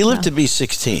radiation. He lived to be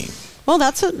 16. Well,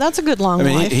 that's a good long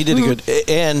life. He did a good...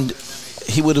 And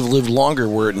he would have lived longer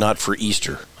were it not for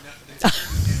Easter.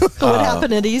 What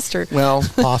happened at Easter? Well,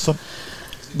 possum.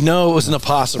 No, it was an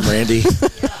opossum, Randy.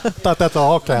 Thought that's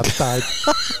all cats died.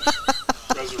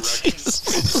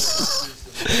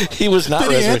 He was not.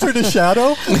 Did he enter the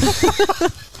shadow?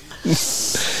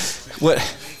 What?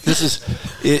 This is.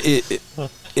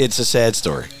 It's a sad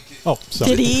story. Oh,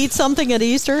 sorry. Did he eat something at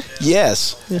Easter?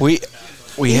 Yes, we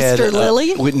had Easter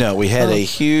lily? We had a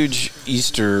huge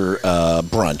Easter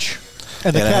brunch.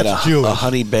 And the I had cat's a Jewish.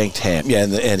 honey baked ham. Yeah,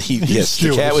 and he yes,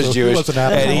 Jewish, the cat was so he Jewish, wasn't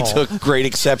happy and he at all. took great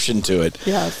exception to it.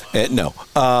 Yes. No,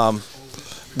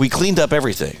 we cleaned up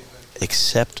everything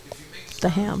except The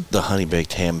ham. the honey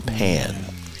baked ham pan,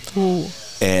 Ooh.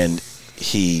 and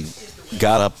he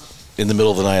got up in the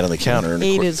middle of the night on the counter and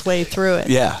Ate his way through it.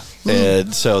 yeah,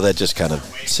 and so that just kind of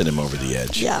sent him over the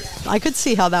edge. Yeah. I could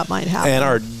see how that might happen. And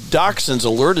our dachshunds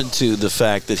alerted to the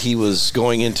fact that he was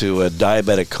going into a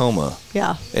diabetic coma.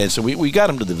 Yeah. And so we got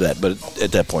him to the vet, but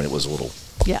at that point it was a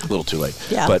little too late.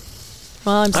 Yeah. But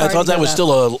Well, I'm sorry I thought to that hear was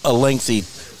still a lengthy,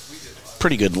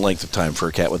 pretty good length of time for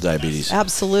a cat with diabetes.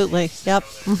 Absolutely. Yep.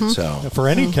 Mm-hmm. So, For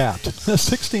any cat,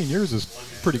 16 years is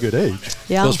pretty good age.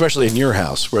 Yeah. well, especially in your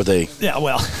house where they. Yeah,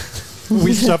 well,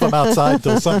 we stuff them outside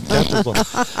till something catches them.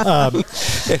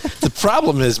 The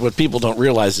problem is what people don't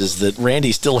realize is that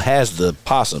Randy still has the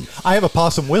possum. I have a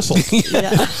possum whistle.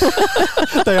 Yeah.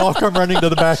 They all come running to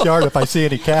the backyard if I see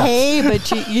any cats. Hey,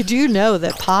 but you do know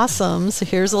that possums,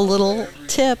 here's a little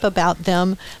tip about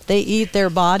them, they eat their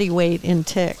body weight in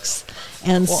ticks.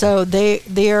 And so they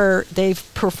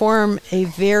perform a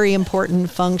very important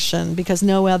function because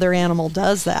no other animal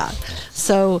does that.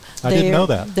 So I didn't know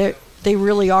that. They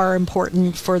really are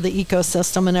important for the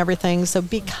ecosystem and everything. So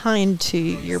be kind to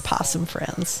your possum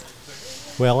friends.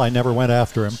 Well, I never went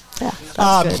after him. Yeah,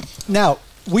 that's good. Now,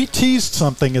 we teased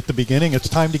something at the beginning. It's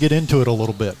time to get into it a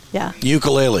little bit. Yeah.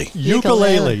 Ukulele.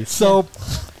 Ukulele. So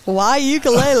Why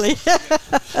ukulele?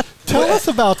 tell us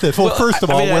about this. Well, first of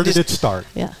all, where did it start?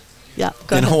 Yeah. Yeah.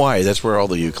 Go In ahead. Hawaii, that's where all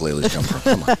the ukuleles come from.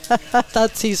 Come on.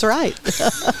 He's right.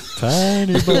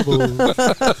 Tiny boo-boo.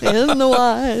 In the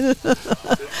wine.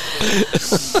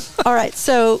 All right.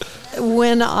 So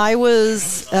when I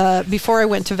was, before I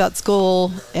went to vet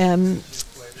school,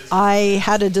 I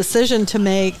had a decision to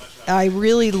make. I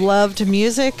really loved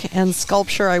music and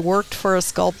sculpture. I worked for a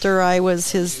sculptor. I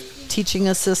was his teaching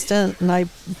assistant, and I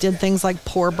did things like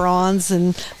pour bronze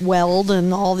and weld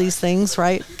and all these things,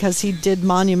 right? Because he did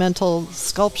monumental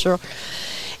sculpture.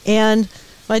 And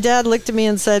my dad looked at me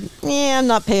and said, yeah, I'm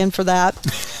not paying for that.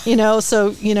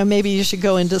 So, maybe you should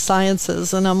go into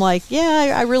sciences. And I'm like,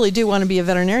 yeah, I really do want to be a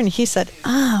veterinarian. He said,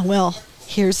 well,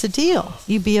 here's the deal.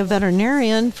 You be a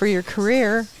veterinarian for your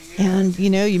career and,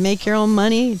 you make your own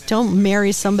money. Don't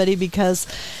marry somebody because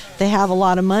they have a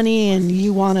lot of money and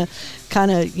you want to kind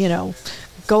of,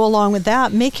 go along with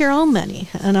that. Make your own money.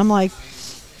 And I'm like,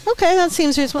 okay, that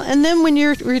seems reasonable. And then when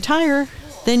you retire,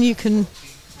 then you can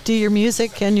do your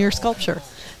music and your sculpture.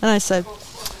 And I said,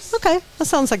 okay, that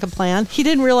sounds like a plan. He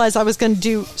didn't realize I was going to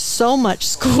do so much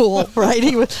school, right?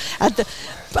 He was at the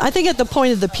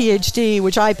point of the PhD,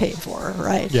 which I paid for,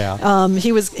 right? Yeah.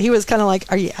 He was kind of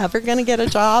like, are you ever going to get a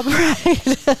job, right?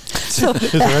 So,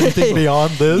 Is there anything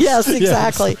beyond this? Yes,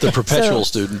 exactly. The perpetual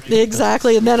student.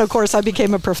 Exactly. And then, of course, I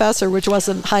became a professor, which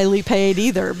wasn't highly paid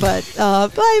either. But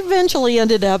I eventually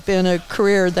ended up in a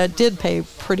career that did pay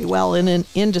pretty well in an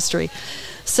industry.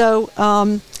 So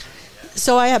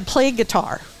I had played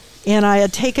guitar, and I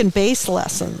had taken bass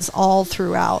lessons all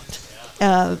throughout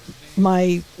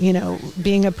my,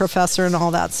 being a professor and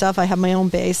all that stuff. I have my own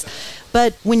bass.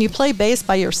 But when you play bass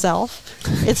by yourself,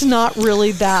 it's not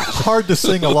really that hard to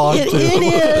sing along to. It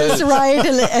is, right?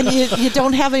 And you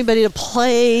don't have anybody to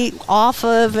play off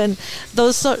of and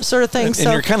those sort of things.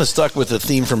 And you're kind of stuck with the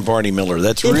theme from Barney Miller.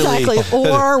 That's exactly. really...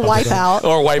 Or Wipeout.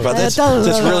 Or Wipeout. That's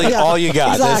really all you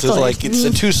got. Exactly. This is like, it's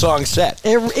a 2-song set.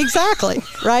 Exactly,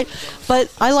 right?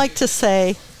 But I like to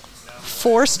say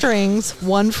 4 strings,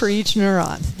 1 for each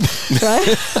neuron,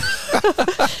 right?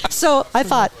 So I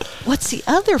thought, what's the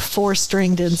other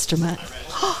 4-stringed instrument?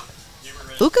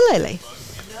 Ukulele,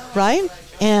 right?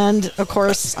 And of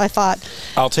course, I thought,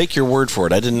 I'll take your word for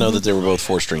it. I didn't know that they were both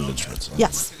 4-stringed instruments.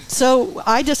 yes. So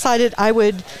I decided I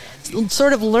would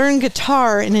sort of learn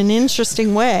guitar in an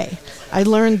interesting way. I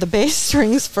learned the bass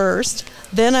strings first,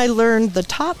 then I learned the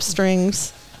top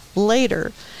strings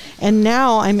later. And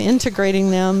now I'm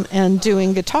integrating them and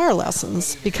doing guitar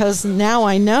lessons because now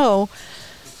I know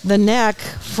the neck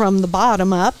from the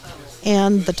bottom up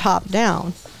and the top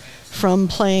down from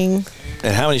playing.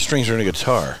 And how many strings are in a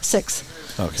guitar?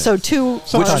 6. Okay. So 2.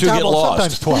 Which 2 get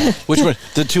lost? Sometimes 12. Which one?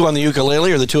 The 2 on the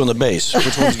ukulele or the 2 on the bass?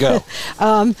 Which ones go?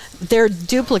 They're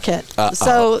duplicate.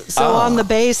 So on the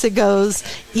bass it goes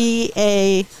E,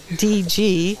 A, D,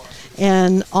 G.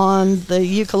 And on the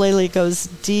ukulele it goes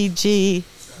D, G,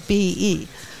 B, E,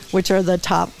 which are the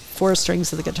top 4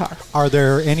 strings of the guitar. Are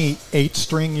there any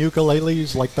 8-string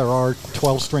ukuleles like there are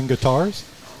 12-string guitars?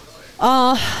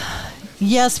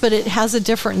 Yes, but it has a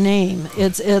different name.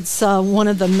 It's one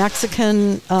of the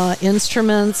Mexican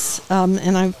instruments,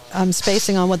 and I'm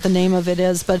spacing on what the name of it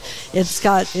is, but it's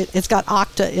got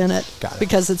octa in it,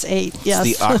 because it's 8. Yes,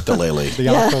 it's the octalele.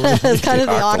 It's kind of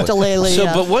the octalele. So,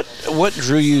 yeah. but what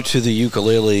drew you to the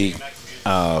ukulele?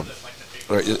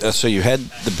 So you had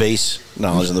the bass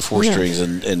knowledge and the 4 strings,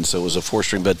 and so it was a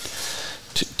 4-string, but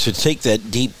to take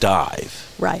that deep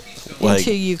dive, right,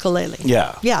 into ukulele.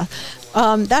 Yeah.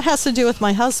 That has to do with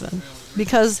my husband,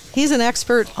 because he's an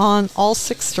expert on all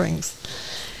 6 strings.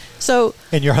 So,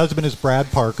 and your husband is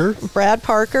Brad Parker. Brad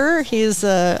Parker, he's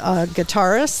a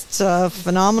guitarist, a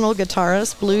phenomenal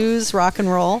guitarist, blues, rock and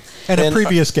roll. And a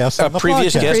previous guest on the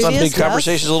previous podcast. guest on Big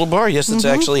Conversations Little Bar. Yes, that's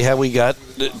actually how we got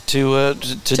to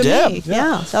Deb. Me.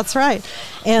 Yeah, that's right.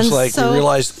 And it's like we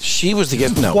realized she was the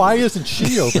guest. No. Why isn't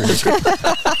she over here?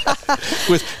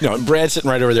 Brad's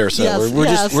sitting right over there. So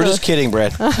yes, we're just kidding,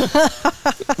 Brad.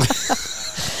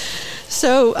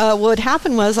 So what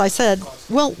happened was I said,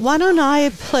 well, why don't I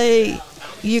play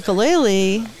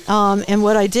ukulele? And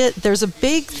what I did, there's a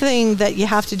big thing that you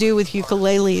have to do with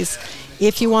ukuleles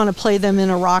if you want to play them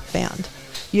in a rock band.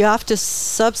 You have to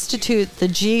substitute the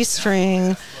G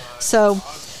string. So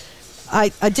I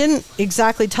didn't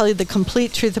exactly tell you the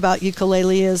complete truth about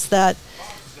ukulele is that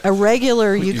a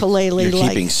regular ukulele... You're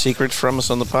keeping secrets from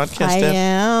us on the podcast, Deb?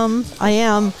 I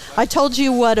am. I told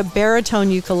you what a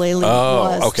baritone ukulele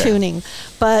was, tuning.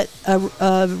 But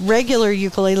a regular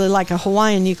ukulele, like a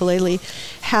Hawaiian ukulele,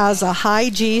 has a high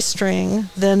G string,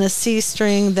 then a C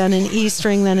string, then an E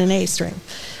string, then an A string.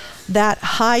 That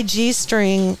high G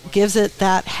string gives it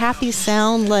that happy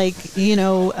sound like,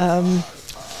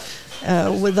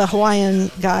 with the Hawaiian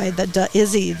guy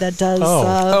Izzy that does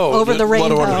Over the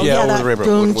Rainbow. Over the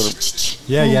Rainbow.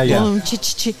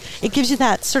 It gives you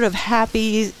that sort of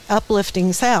happy,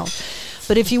 uplifting sound.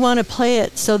 But if you want to play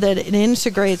it so that it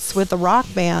integrates with the rock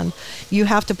band, you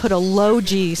have to put a low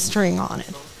G string on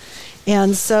it.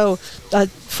 And so,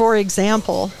 for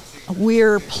example, I'm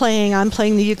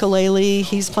playing the ukulele,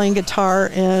 he's playing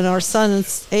guitar, and our son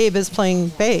Abe is playing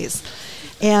bass.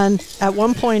 And at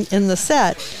one point in the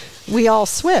set, we all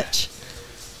switch.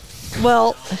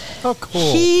 Well,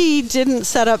 he didn't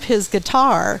set up his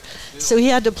guitar, so he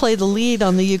had to play the lead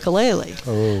on the ukulele.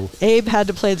 Abe had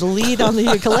to play the lead on the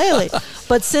ukulele.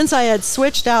 But since I had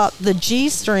switched out the G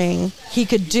string, he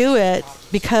could do it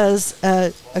because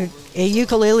a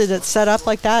ukulele that's set up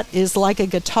like that is like a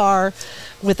guitar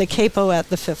with a capo at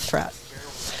the 5th fret.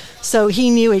 So he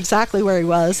knew exactly where he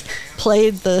was,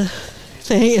 played the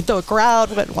thing, the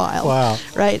crowd went wild. Wow.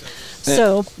 Right?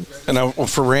 So, and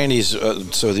for Randy's,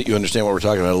 so that you understand what we're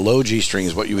talking about, a low G string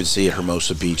is what you would see at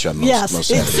Hermosa Beach on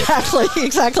most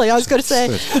exactly. I was going to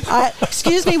say,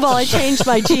 excuse me while I change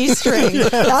my G string.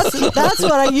 That's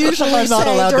what I usually say. I'm not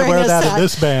allowed to wear that in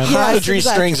this band. High G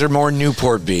strings are more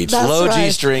Newport Beach. That's low right.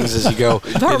 G strings as you go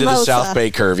into the South Bay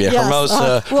curve. Yeah, yes.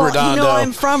 Hermosa, Redondo.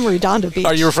 I'm from Redondo Beach.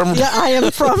 Are you from? Yeah, I am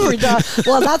from Redondo.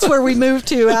 Well, that's where we moved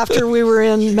to after we were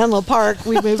in Menlo Park.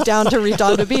 We moved down to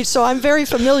Redondo Beach, so I'm very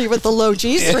familiar with the low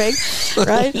G string,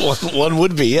 right? One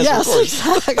would be, yes, of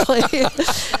course. Exactly.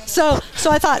 So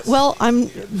I thought, well,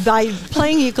 by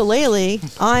playing ukulele,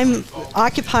 I'm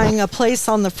occupying a place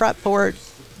on the fretboard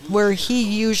where he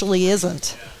usually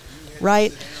isn't,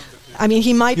 right? I mean,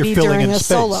 he might be during a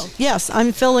solo. Yes,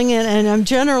 I'm filling in, and I'm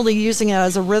generally using it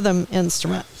as a rhythm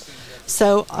instrument.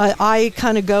 So I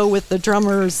kind of go with the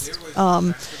drummer's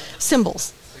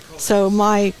cymbals. So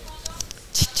my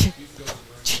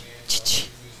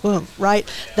boom, right?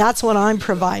 That's what I'm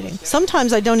providing.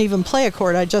 Sometimes I don't even play a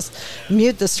chord. I just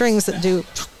mute the strings that do,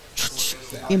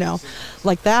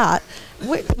 like that,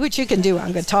 which you can do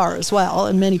on guitar as well,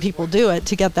 and many people do it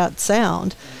to get that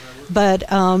sound. But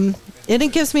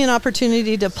it gives me an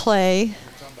opportunity to play,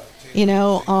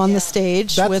 on the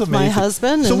stage with my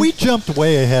husband. So we jumped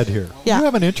way ahead here. Yeah. You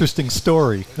have an interesting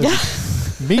story. Yeah.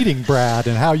 Meeting Brad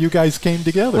and how you guys came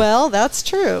together. Well, that's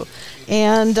true.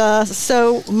 And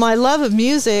so my love of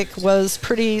music was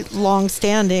pretty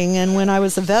long-standing. And when I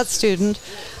was a vet student,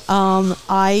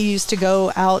 I used to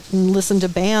go out and listen to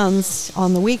bands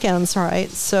on the weekends, right?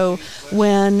 So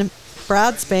when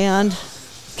Brad's band...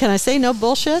 Can I say no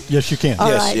bullshit? Yes, you can. All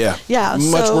yes, right. Yeah.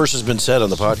 Much worse has been said on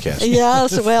the podcast.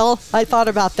 Yes, well, I thought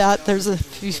about that. There's a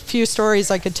few stories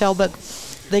I could tell, but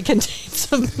they contain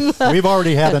some. We've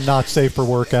already had a not safe for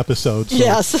work episode. So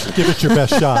Yes. give it your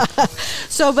best shot.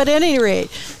 So, but at any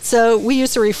rate, so we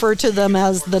used to refer to them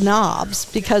as the knobs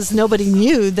because nobody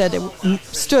knew that it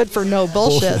stood for no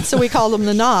bullshit. So we called them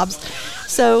the knobs.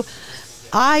 So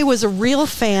I was a real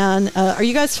fan. Are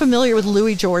you guys familiar with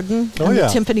Louis Jordan and the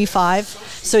Timpani Five?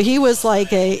 So he was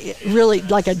like a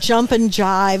jump and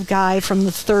jive guy from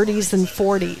the 30s and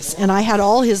 40s, and I had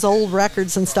all his old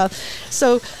records and stuff.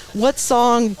 So what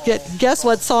song? Guess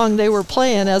what song they were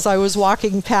playing as I was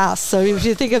walking past? So if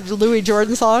you think of Louis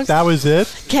Jordan songs, That was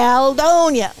it?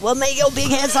 Caledonia will make your big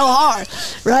head so hard,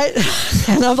 right?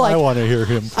 And I'm like, I want to hear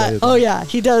him play that. oh yeah,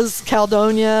 he does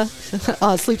Caledonia.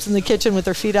 Sleeps in the kitchen with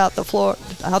her feet out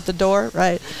the door,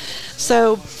 right?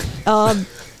 So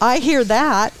I hear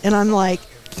that, and I'm like,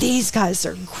 these guys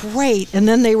are great. And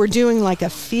then they were doing like a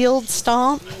field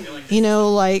stomp,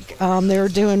 like they were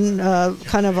doing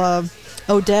kind of a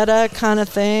Odetta kind of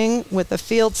thing with a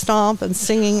field stomp and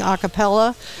singing a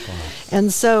cappella. Wow.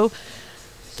 And so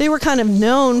they were kind of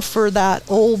known for that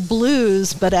old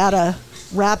blues, but at a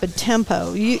rapid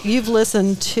tempo. Have you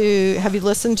listened to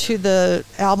the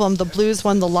album, the blues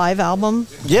one, the live album?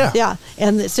 Yeah.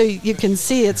 And so you can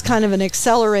see it's kind of an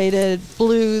accelerated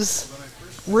blues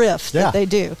riff that they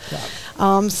do.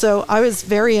 So I was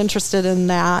very interested in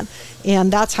that,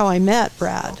 and that's how I met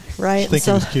Brad, right? Think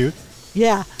he was cute?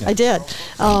 Yeah, I did.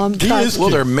 He is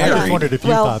cute. They're married. I just wondered if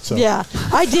you thought so. Yeah,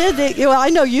 I did. I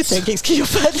know you think he's cute,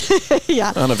 but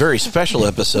yeah. On a very special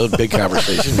episode, Big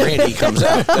Conversation, Randy comes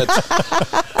out.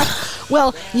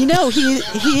 Well, he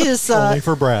is... only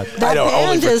for Brad. That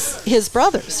band is his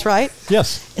brothers, right?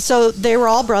 Yes. So they were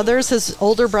all brothers. His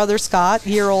older brother, Scott, a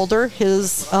year older.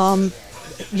 His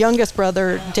youngest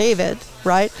brother, David,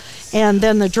 right? And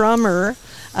then the drummer...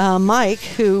 Mike,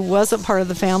 who wasn't part of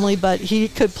the family, but he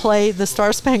could play the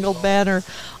Star Spangled Banner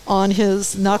on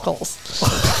his knuckles.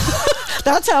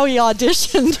 That's how he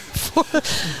auditioned for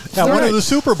one of the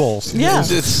Super Bowls. Yeah.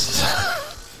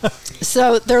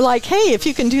 So they're like, hey, if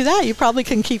you can do that, you probably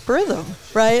can keep rhythm,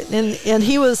 right? And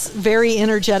he was very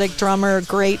energetic drummer,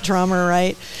 great drummer,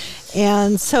 right?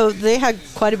 And so they had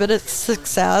quite a bit of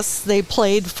success. They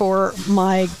played for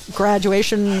my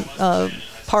graduation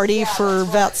party for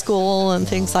vet school and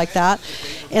things like that.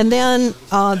 And then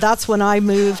that's when I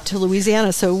moved to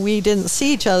Louisiana, so we didn't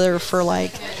see each other for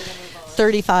like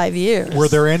 35 years. Were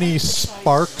there any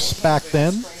sparks back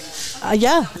then?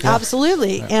 Yeah,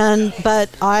 absolutely. But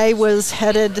I was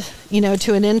headed,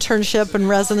 to an internship and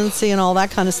residency and all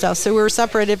that kind of stuff. So we were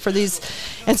separated for these.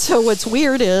 And so what's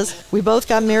weird is we both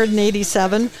got married in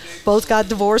 87, both got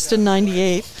divorced in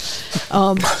 98,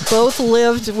 both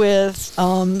lived with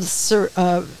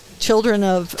children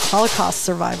of Holocaust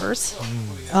survivors,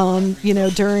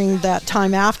 during that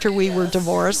time after we were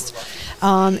divorced.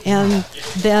 And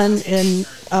then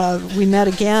we met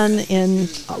again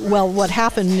what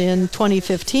happened in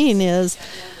 2015 is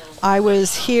I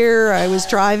was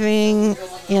driving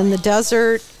in the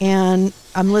desert, and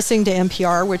I'm listening to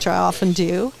NPR, which I often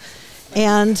do,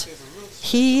 and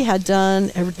he had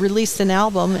released an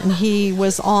album, and he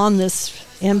was on this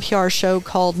NPR show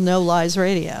called No Lies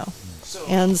Radio.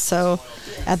 And so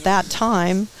at that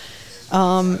time,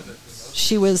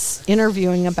 she was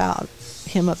interviewing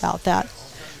him about that.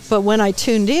 But when I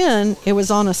tuned in, it was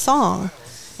on a song,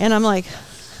 and I'm like,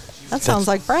 that sounds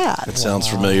like Brad. It sounds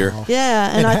familiar.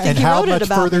 Yeah, and I think he wrote it about me. And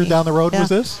how much further down the road was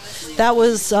this? That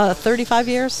was 35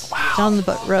 years down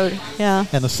the road, yeah.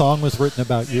 And the song was written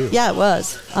about you. Yeah, it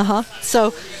was. Uh-huh.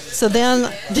 So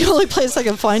then the only place I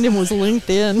could find him was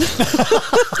LinkedIn.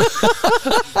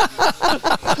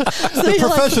 The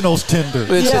professional's Tinder.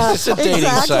 It's a dating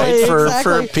site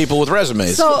for people with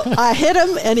resumes. So I hit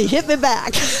him, and he hit me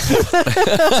back.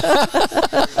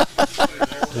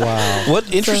 Wow.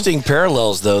 What interesting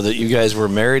parallels, though, that you guys were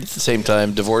married at the same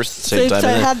time, divorced at the same time.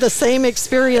 I had the same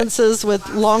experiences with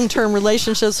long-term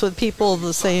relationships with people of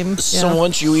the same. So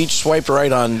once you each swiped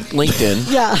right on LinkedIn,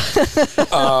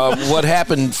 what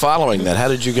happened following that? How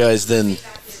did you guys then?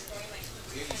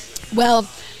 Well,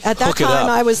 at that time,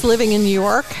 I was living in New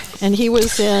York, and he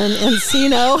was in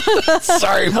Encino.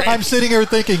 Sorry, man. I'm sitting here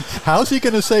thinking, how's he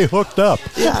going to say hooked up?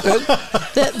 Yeah.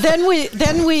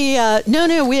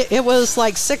 It was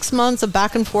like 6 months of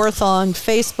back and forth on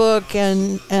Facebook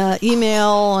and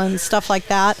email and stuff like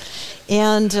that.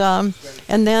 And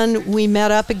then we met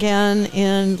up again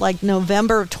in like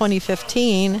November of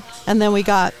 2015, and then we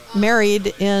got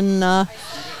married in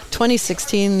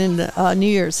 2016 in New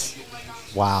Year's.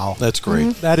 Wow. That's great.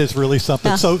 Mm-hmm. That is really something.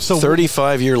 Yeah. So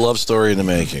 35-year love story in the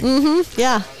making. Mm-hmm.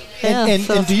 Yeah.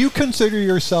 And do you consider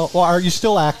yourself, or are you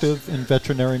still active in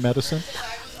veterinary medicine?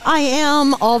 I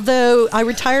am, although I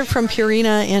retired from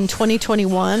Purina in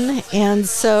 2021, and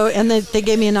they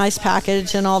gave me a nice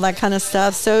package and all that kind of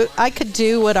stuff, so I could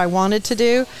do what I wanted to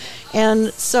do,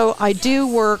 and so I do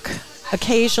work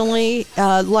occasionally,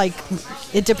 like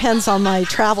it depends on my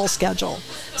travel schedule.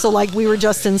 So like we were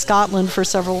just in Scotland for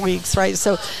several weeks, right?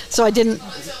 So I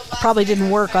probably didn't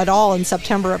work at all in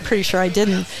September. I'm pretty sure I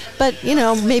didn't, but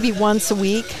maybe once a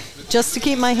week just to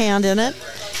keep my hand in it.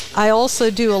 I also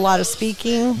do a lot of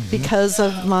speaking because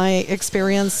of my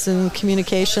experience in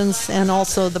communications and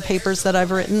also the papers that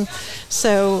I've written.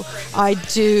 So I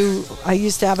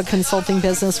used to have a consulting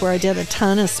business where I did a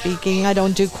ton of speaking. I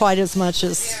don't do quite as much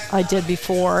as I did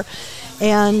before.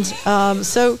 And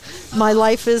so my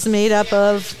life is made up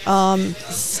of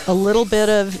a little bit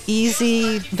of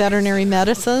easy veterinary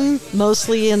medicine,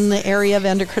 mostly in the area of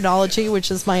endocrinology,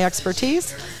 which is my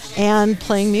expertise, and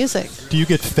playing music. Do you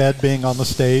get fed being on the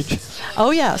stage?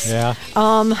 Oh, yes. Yeah.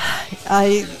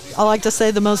 I like to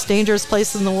say the most dangerous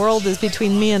place in the world is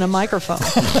between me and a microphone,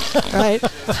 right?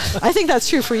 I think that's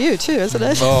true for you, too, isn't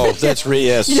it? Oh, that's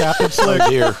yes. Oh,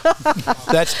 dear.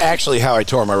 That's actually how I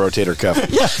tore my rotator cuff.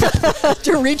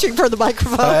 You're reaching for the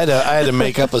microphone. I had to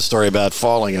make up a story about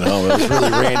falling at home. It was really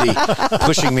Randy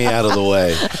pushing me out of the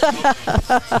way.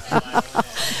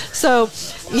 So,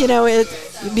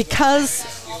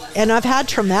 and I've had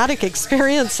traumatic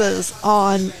experiences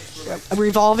on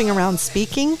revolving around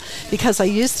speaking because I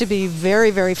used to be very,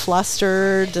 very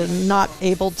flustered and not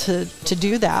able to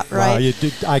do that, right? Wow,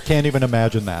 I can't even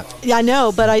imagine that. Yeah, I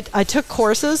know, but I took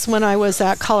courses when I was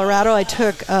at Colorado. I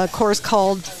took a course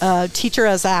called Teacher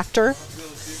as Actor.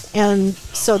 And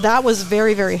so that was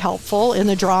very, very helpful in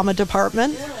the drama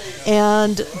department.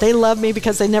 And they love me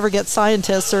because they never get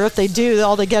scientists, or if they do,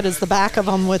 all they get is the back of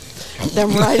them with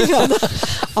them writing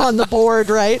on the board,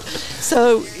 right?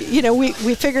 So,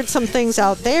 we figured some things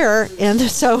out there. And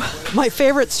so my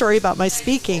favorite story about my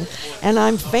speaking, and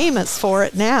I'm famous for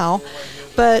it now,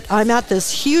 but I'm at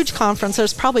this huge conference.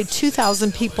 There's probably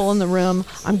 2,000 people in the room.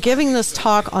 I'm giving this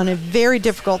talk on a very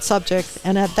difficult subject.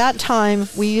 And at that time,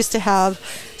 we used to have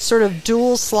sort of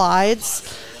dual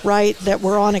slides, right, that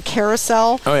were on a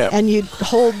carousel. Oh, yeah. And you'd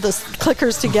hold the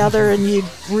clickers together and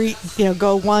you'd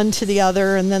go one to the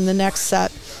other and then the next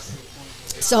set.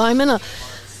 So I'm in a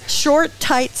short,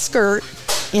 tight skirt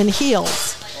in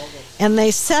heels. And they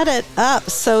set it up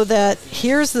so that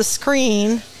here's the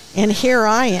screen and here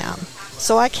I am.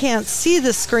 So I can't see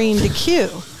the screen to cue,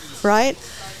 right?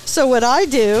 So what I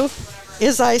do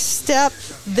is I step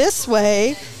this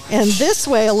way and this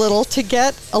way a little to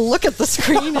get a look at the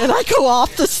screen, and I go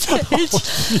off the stage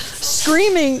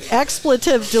screaming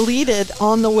expletive deleted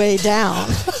on the way down.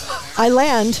 I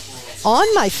land on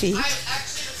my feet,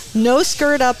 no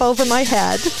skirt up over my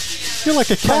head. You're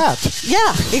like a cat.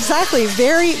 Yeah, exactly.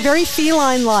 Very, very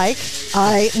feline-like.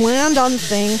 I land on the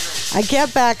thing. I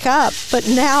get back up, but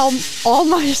now all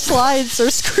my slides are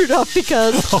screwed up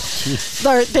because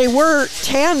they were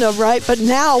tandem, right? But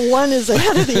now one is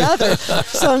ahead of the other.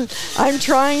 So I'm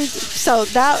trying. So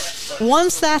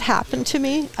once that happened to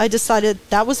me, I decided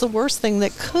that was the worst thing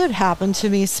that could happen to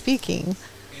me speaking.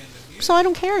 So I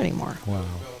don't care anymore. Wow.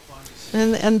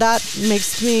 And that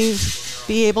makes me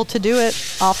be able to do it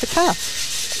off the cuff.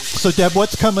 So, Deb,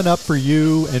 what's coming up for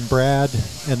you and Brad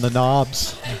and the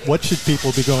Knobs? What should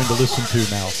people be going to listen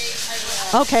to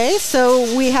now? Okay,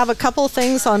 so we have a couple of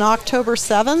things on October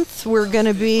 7th. We're going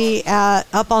to be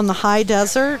up on the high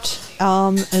desert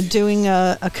doing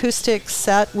an acoustic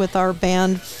set with our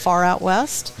band Far Out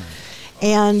West.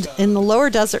 And in the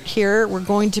lower desert here, we're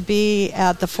going to be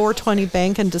at the 420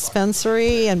 Bank and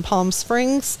Dispensary in Palm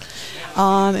Springs.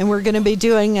 And we're going to be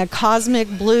doing a Cosmic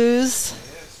Blues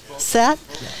set,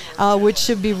 which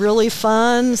should be really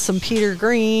fun. Some Peter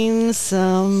Green,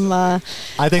 some. I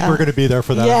think we're going to be there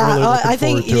for that. Yeah, I'm really looking I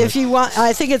think forward to if you want,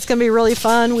 I think it's going to be really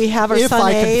fun. We have our if son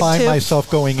I can Abe find too.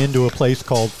 myself going into a place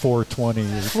called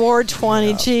 420. 420.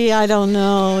 Yeah. Gee, I don't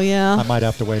know. Yeah, I might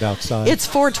have to wait outside. It's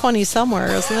 420 somewhere,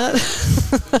 isn't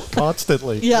it?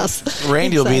 Constantly. Yes.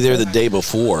 Randy will be there the day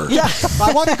before. Yeah.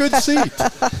 I want a good seat.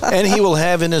 And he will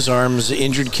have in his arms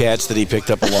injured cats that he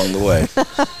picked up along the way,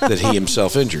 that he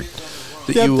himself injured.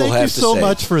 That Deb, you will thank have you to so say.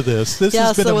 much for this. This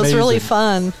has Yes, been it was amazing. really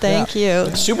fun. Thank you.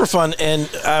 Super fun, and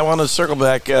I want to circle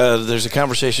back. There's a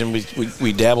conversation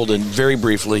we dabbled in very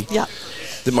briefly. Yeah.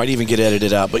 That might even get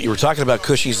edited out, but you were talking about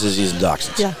Cushing's disease and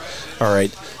dachshunds. Yeah. All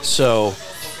right. So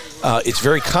it's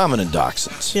very common in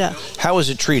dachshunds. Yeah. How is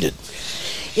it treated?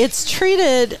 It's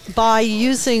treated by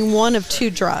using one of two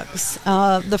drugs.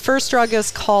 The first drug is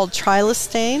called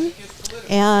trilostane,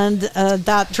 and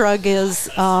that drug is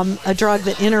a drug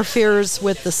that interferes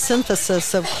with the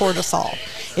synthesis of cortisol.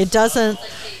 It doesn't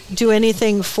do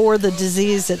anything for the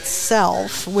disease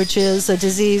itself, which is a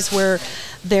disease where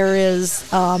there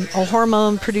is a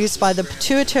hormone produced by the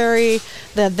pituitary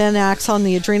that then acts on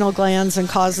the adrenal glands and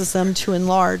causes them to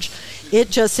enlarge. It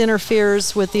just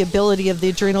interferes with the ability of the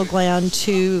adrenal gland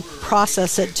to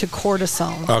process it to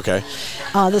cortisone. Okay.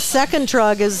 The second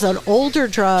drug is an older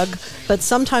drug, but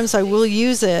sometimes I will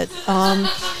use it.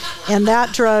 And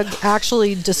that drug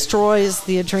actually destroys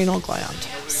the adrenal gland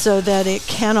so that it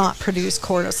cannot produce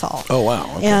cortisol. Oh,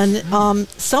 wow. Okay. And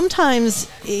sometimes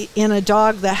in a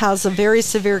dog that has a very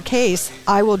severe case,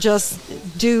 I will just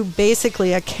do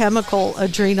basically a chemical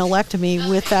adrenalectomy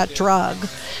with that drug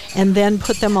and then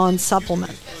put them on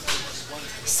supplement.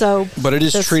 So, but it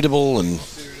is treatable and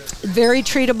very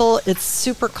treatable. It's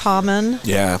super common.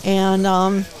 Yeah. And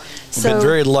I've been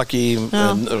very lucky.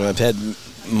 And I've had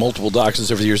multiple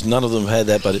dachshunds over the years. None of them had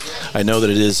that, but I know that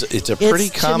it's a pretty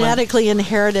common. It's genetically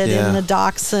inherited in the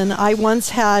dachshund. I once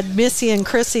had Missy and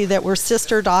Chrissy that were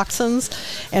sister dachshunds,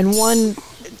 and one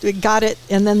got it,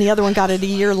 and then the other one got it a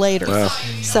year later. Wow.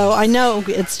 So I know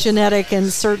it's genetic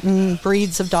in certain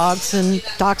breeds of dogs, and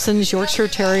dachshunds, Yorkshire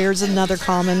Terriers, another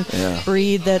common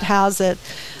breed that has it.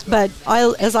 But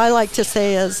as I like to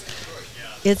say is,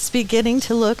 it's beginning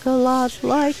to look a lot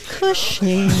like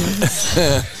Cushing's.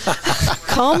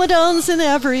 Comedones in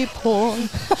every pore.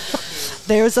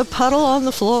 There's a puddle on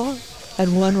the floor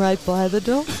and one right by the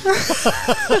door.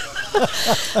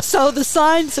 So the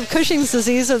signs of Cushing's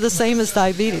disease are the same as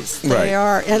diabetes. Right. They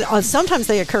are, and sometimes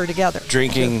they occur together.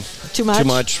 Drinking too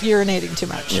much, urinating too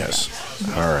much. Yes.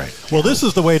 All right. Well, this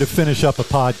is the way to finish up a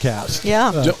podcast.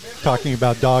 Yeah. Talking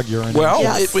about dog urine. Well,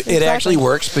 Yes, it actually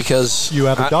works because You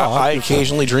have a dog. I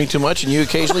occasionally drink too much and you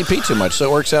occasionally pee too much, so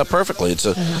it works out perfectly.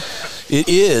 It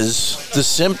is the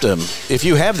symptom. If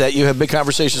you have that, you have Big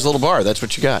Conversations Little Bar. That's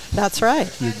what you got. That's right.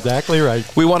 Exactly right.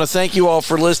 We want to thank you all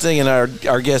for listening, and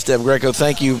our guest, Deb Greco,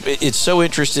 thank you. It's so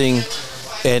interesting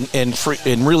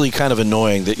and really kind of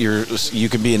annoying that you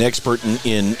can be an expert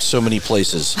in so many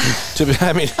places.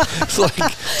 It's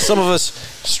like some of us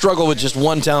struggle with just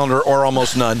one talent or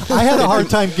almost none. I had a hard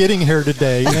time getting here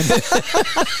today, and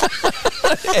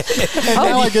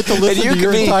now I get to listen to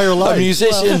your entire life. A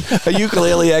musician, a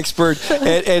ukulele expert,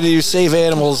 and you save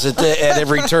animals at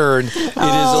every turn.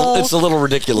 It's a little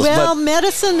ridiculous. Well, but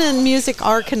medicine and music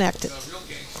are connected,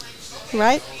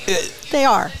 right? They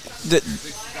are.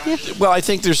 Well, I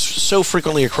think there's so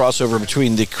frequently a crossover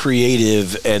between the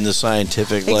creative and the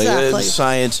scientific. Exactly. Like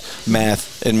science,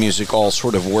 math, and music all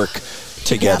sort of work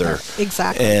together.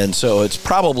 Exactly. And so it's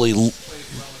probably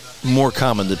more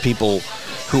common that people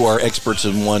who are experts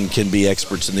in one can be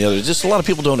experts in the other. Just a lot of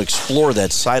people don't explore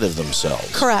that side of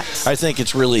themselves. Correct. I think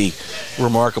it's really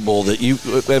remarkable that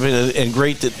and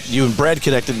great that you and Brad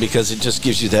connected, because it just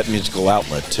gives you that musical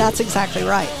outlet too. That's exactly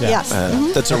right. Yeah. Yes.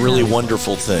 That's a really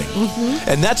wonderful thing.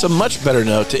 And that's a much better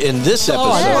note to end this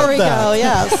episode. There we that. go.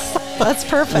 Yes. That's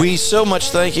perfect. We so much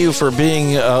thank you for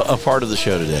being a part of the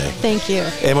show today. Thank you.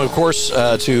 And of course,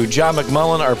 to John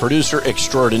McMullen, our producer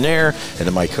extraordinaire, and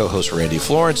to my co-host Randy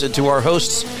Florence, and to our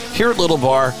hosts here at Little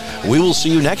Bar. We will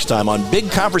see you next time on Big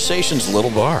Conversations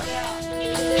Little Bar.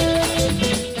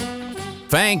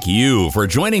 Thank you for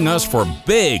joining us for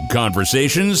Big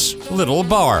Conversations Little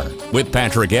Bar with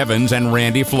Patrick Evans and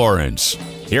Randy Florence.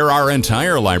 Hear our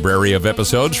entire library of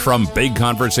episodes from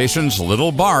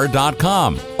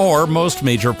BigConversationsLittleBar.com or most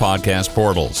major podcast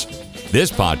portals. This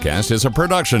podcast is a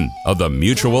production of the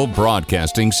Mutual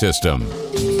Broadcasting System.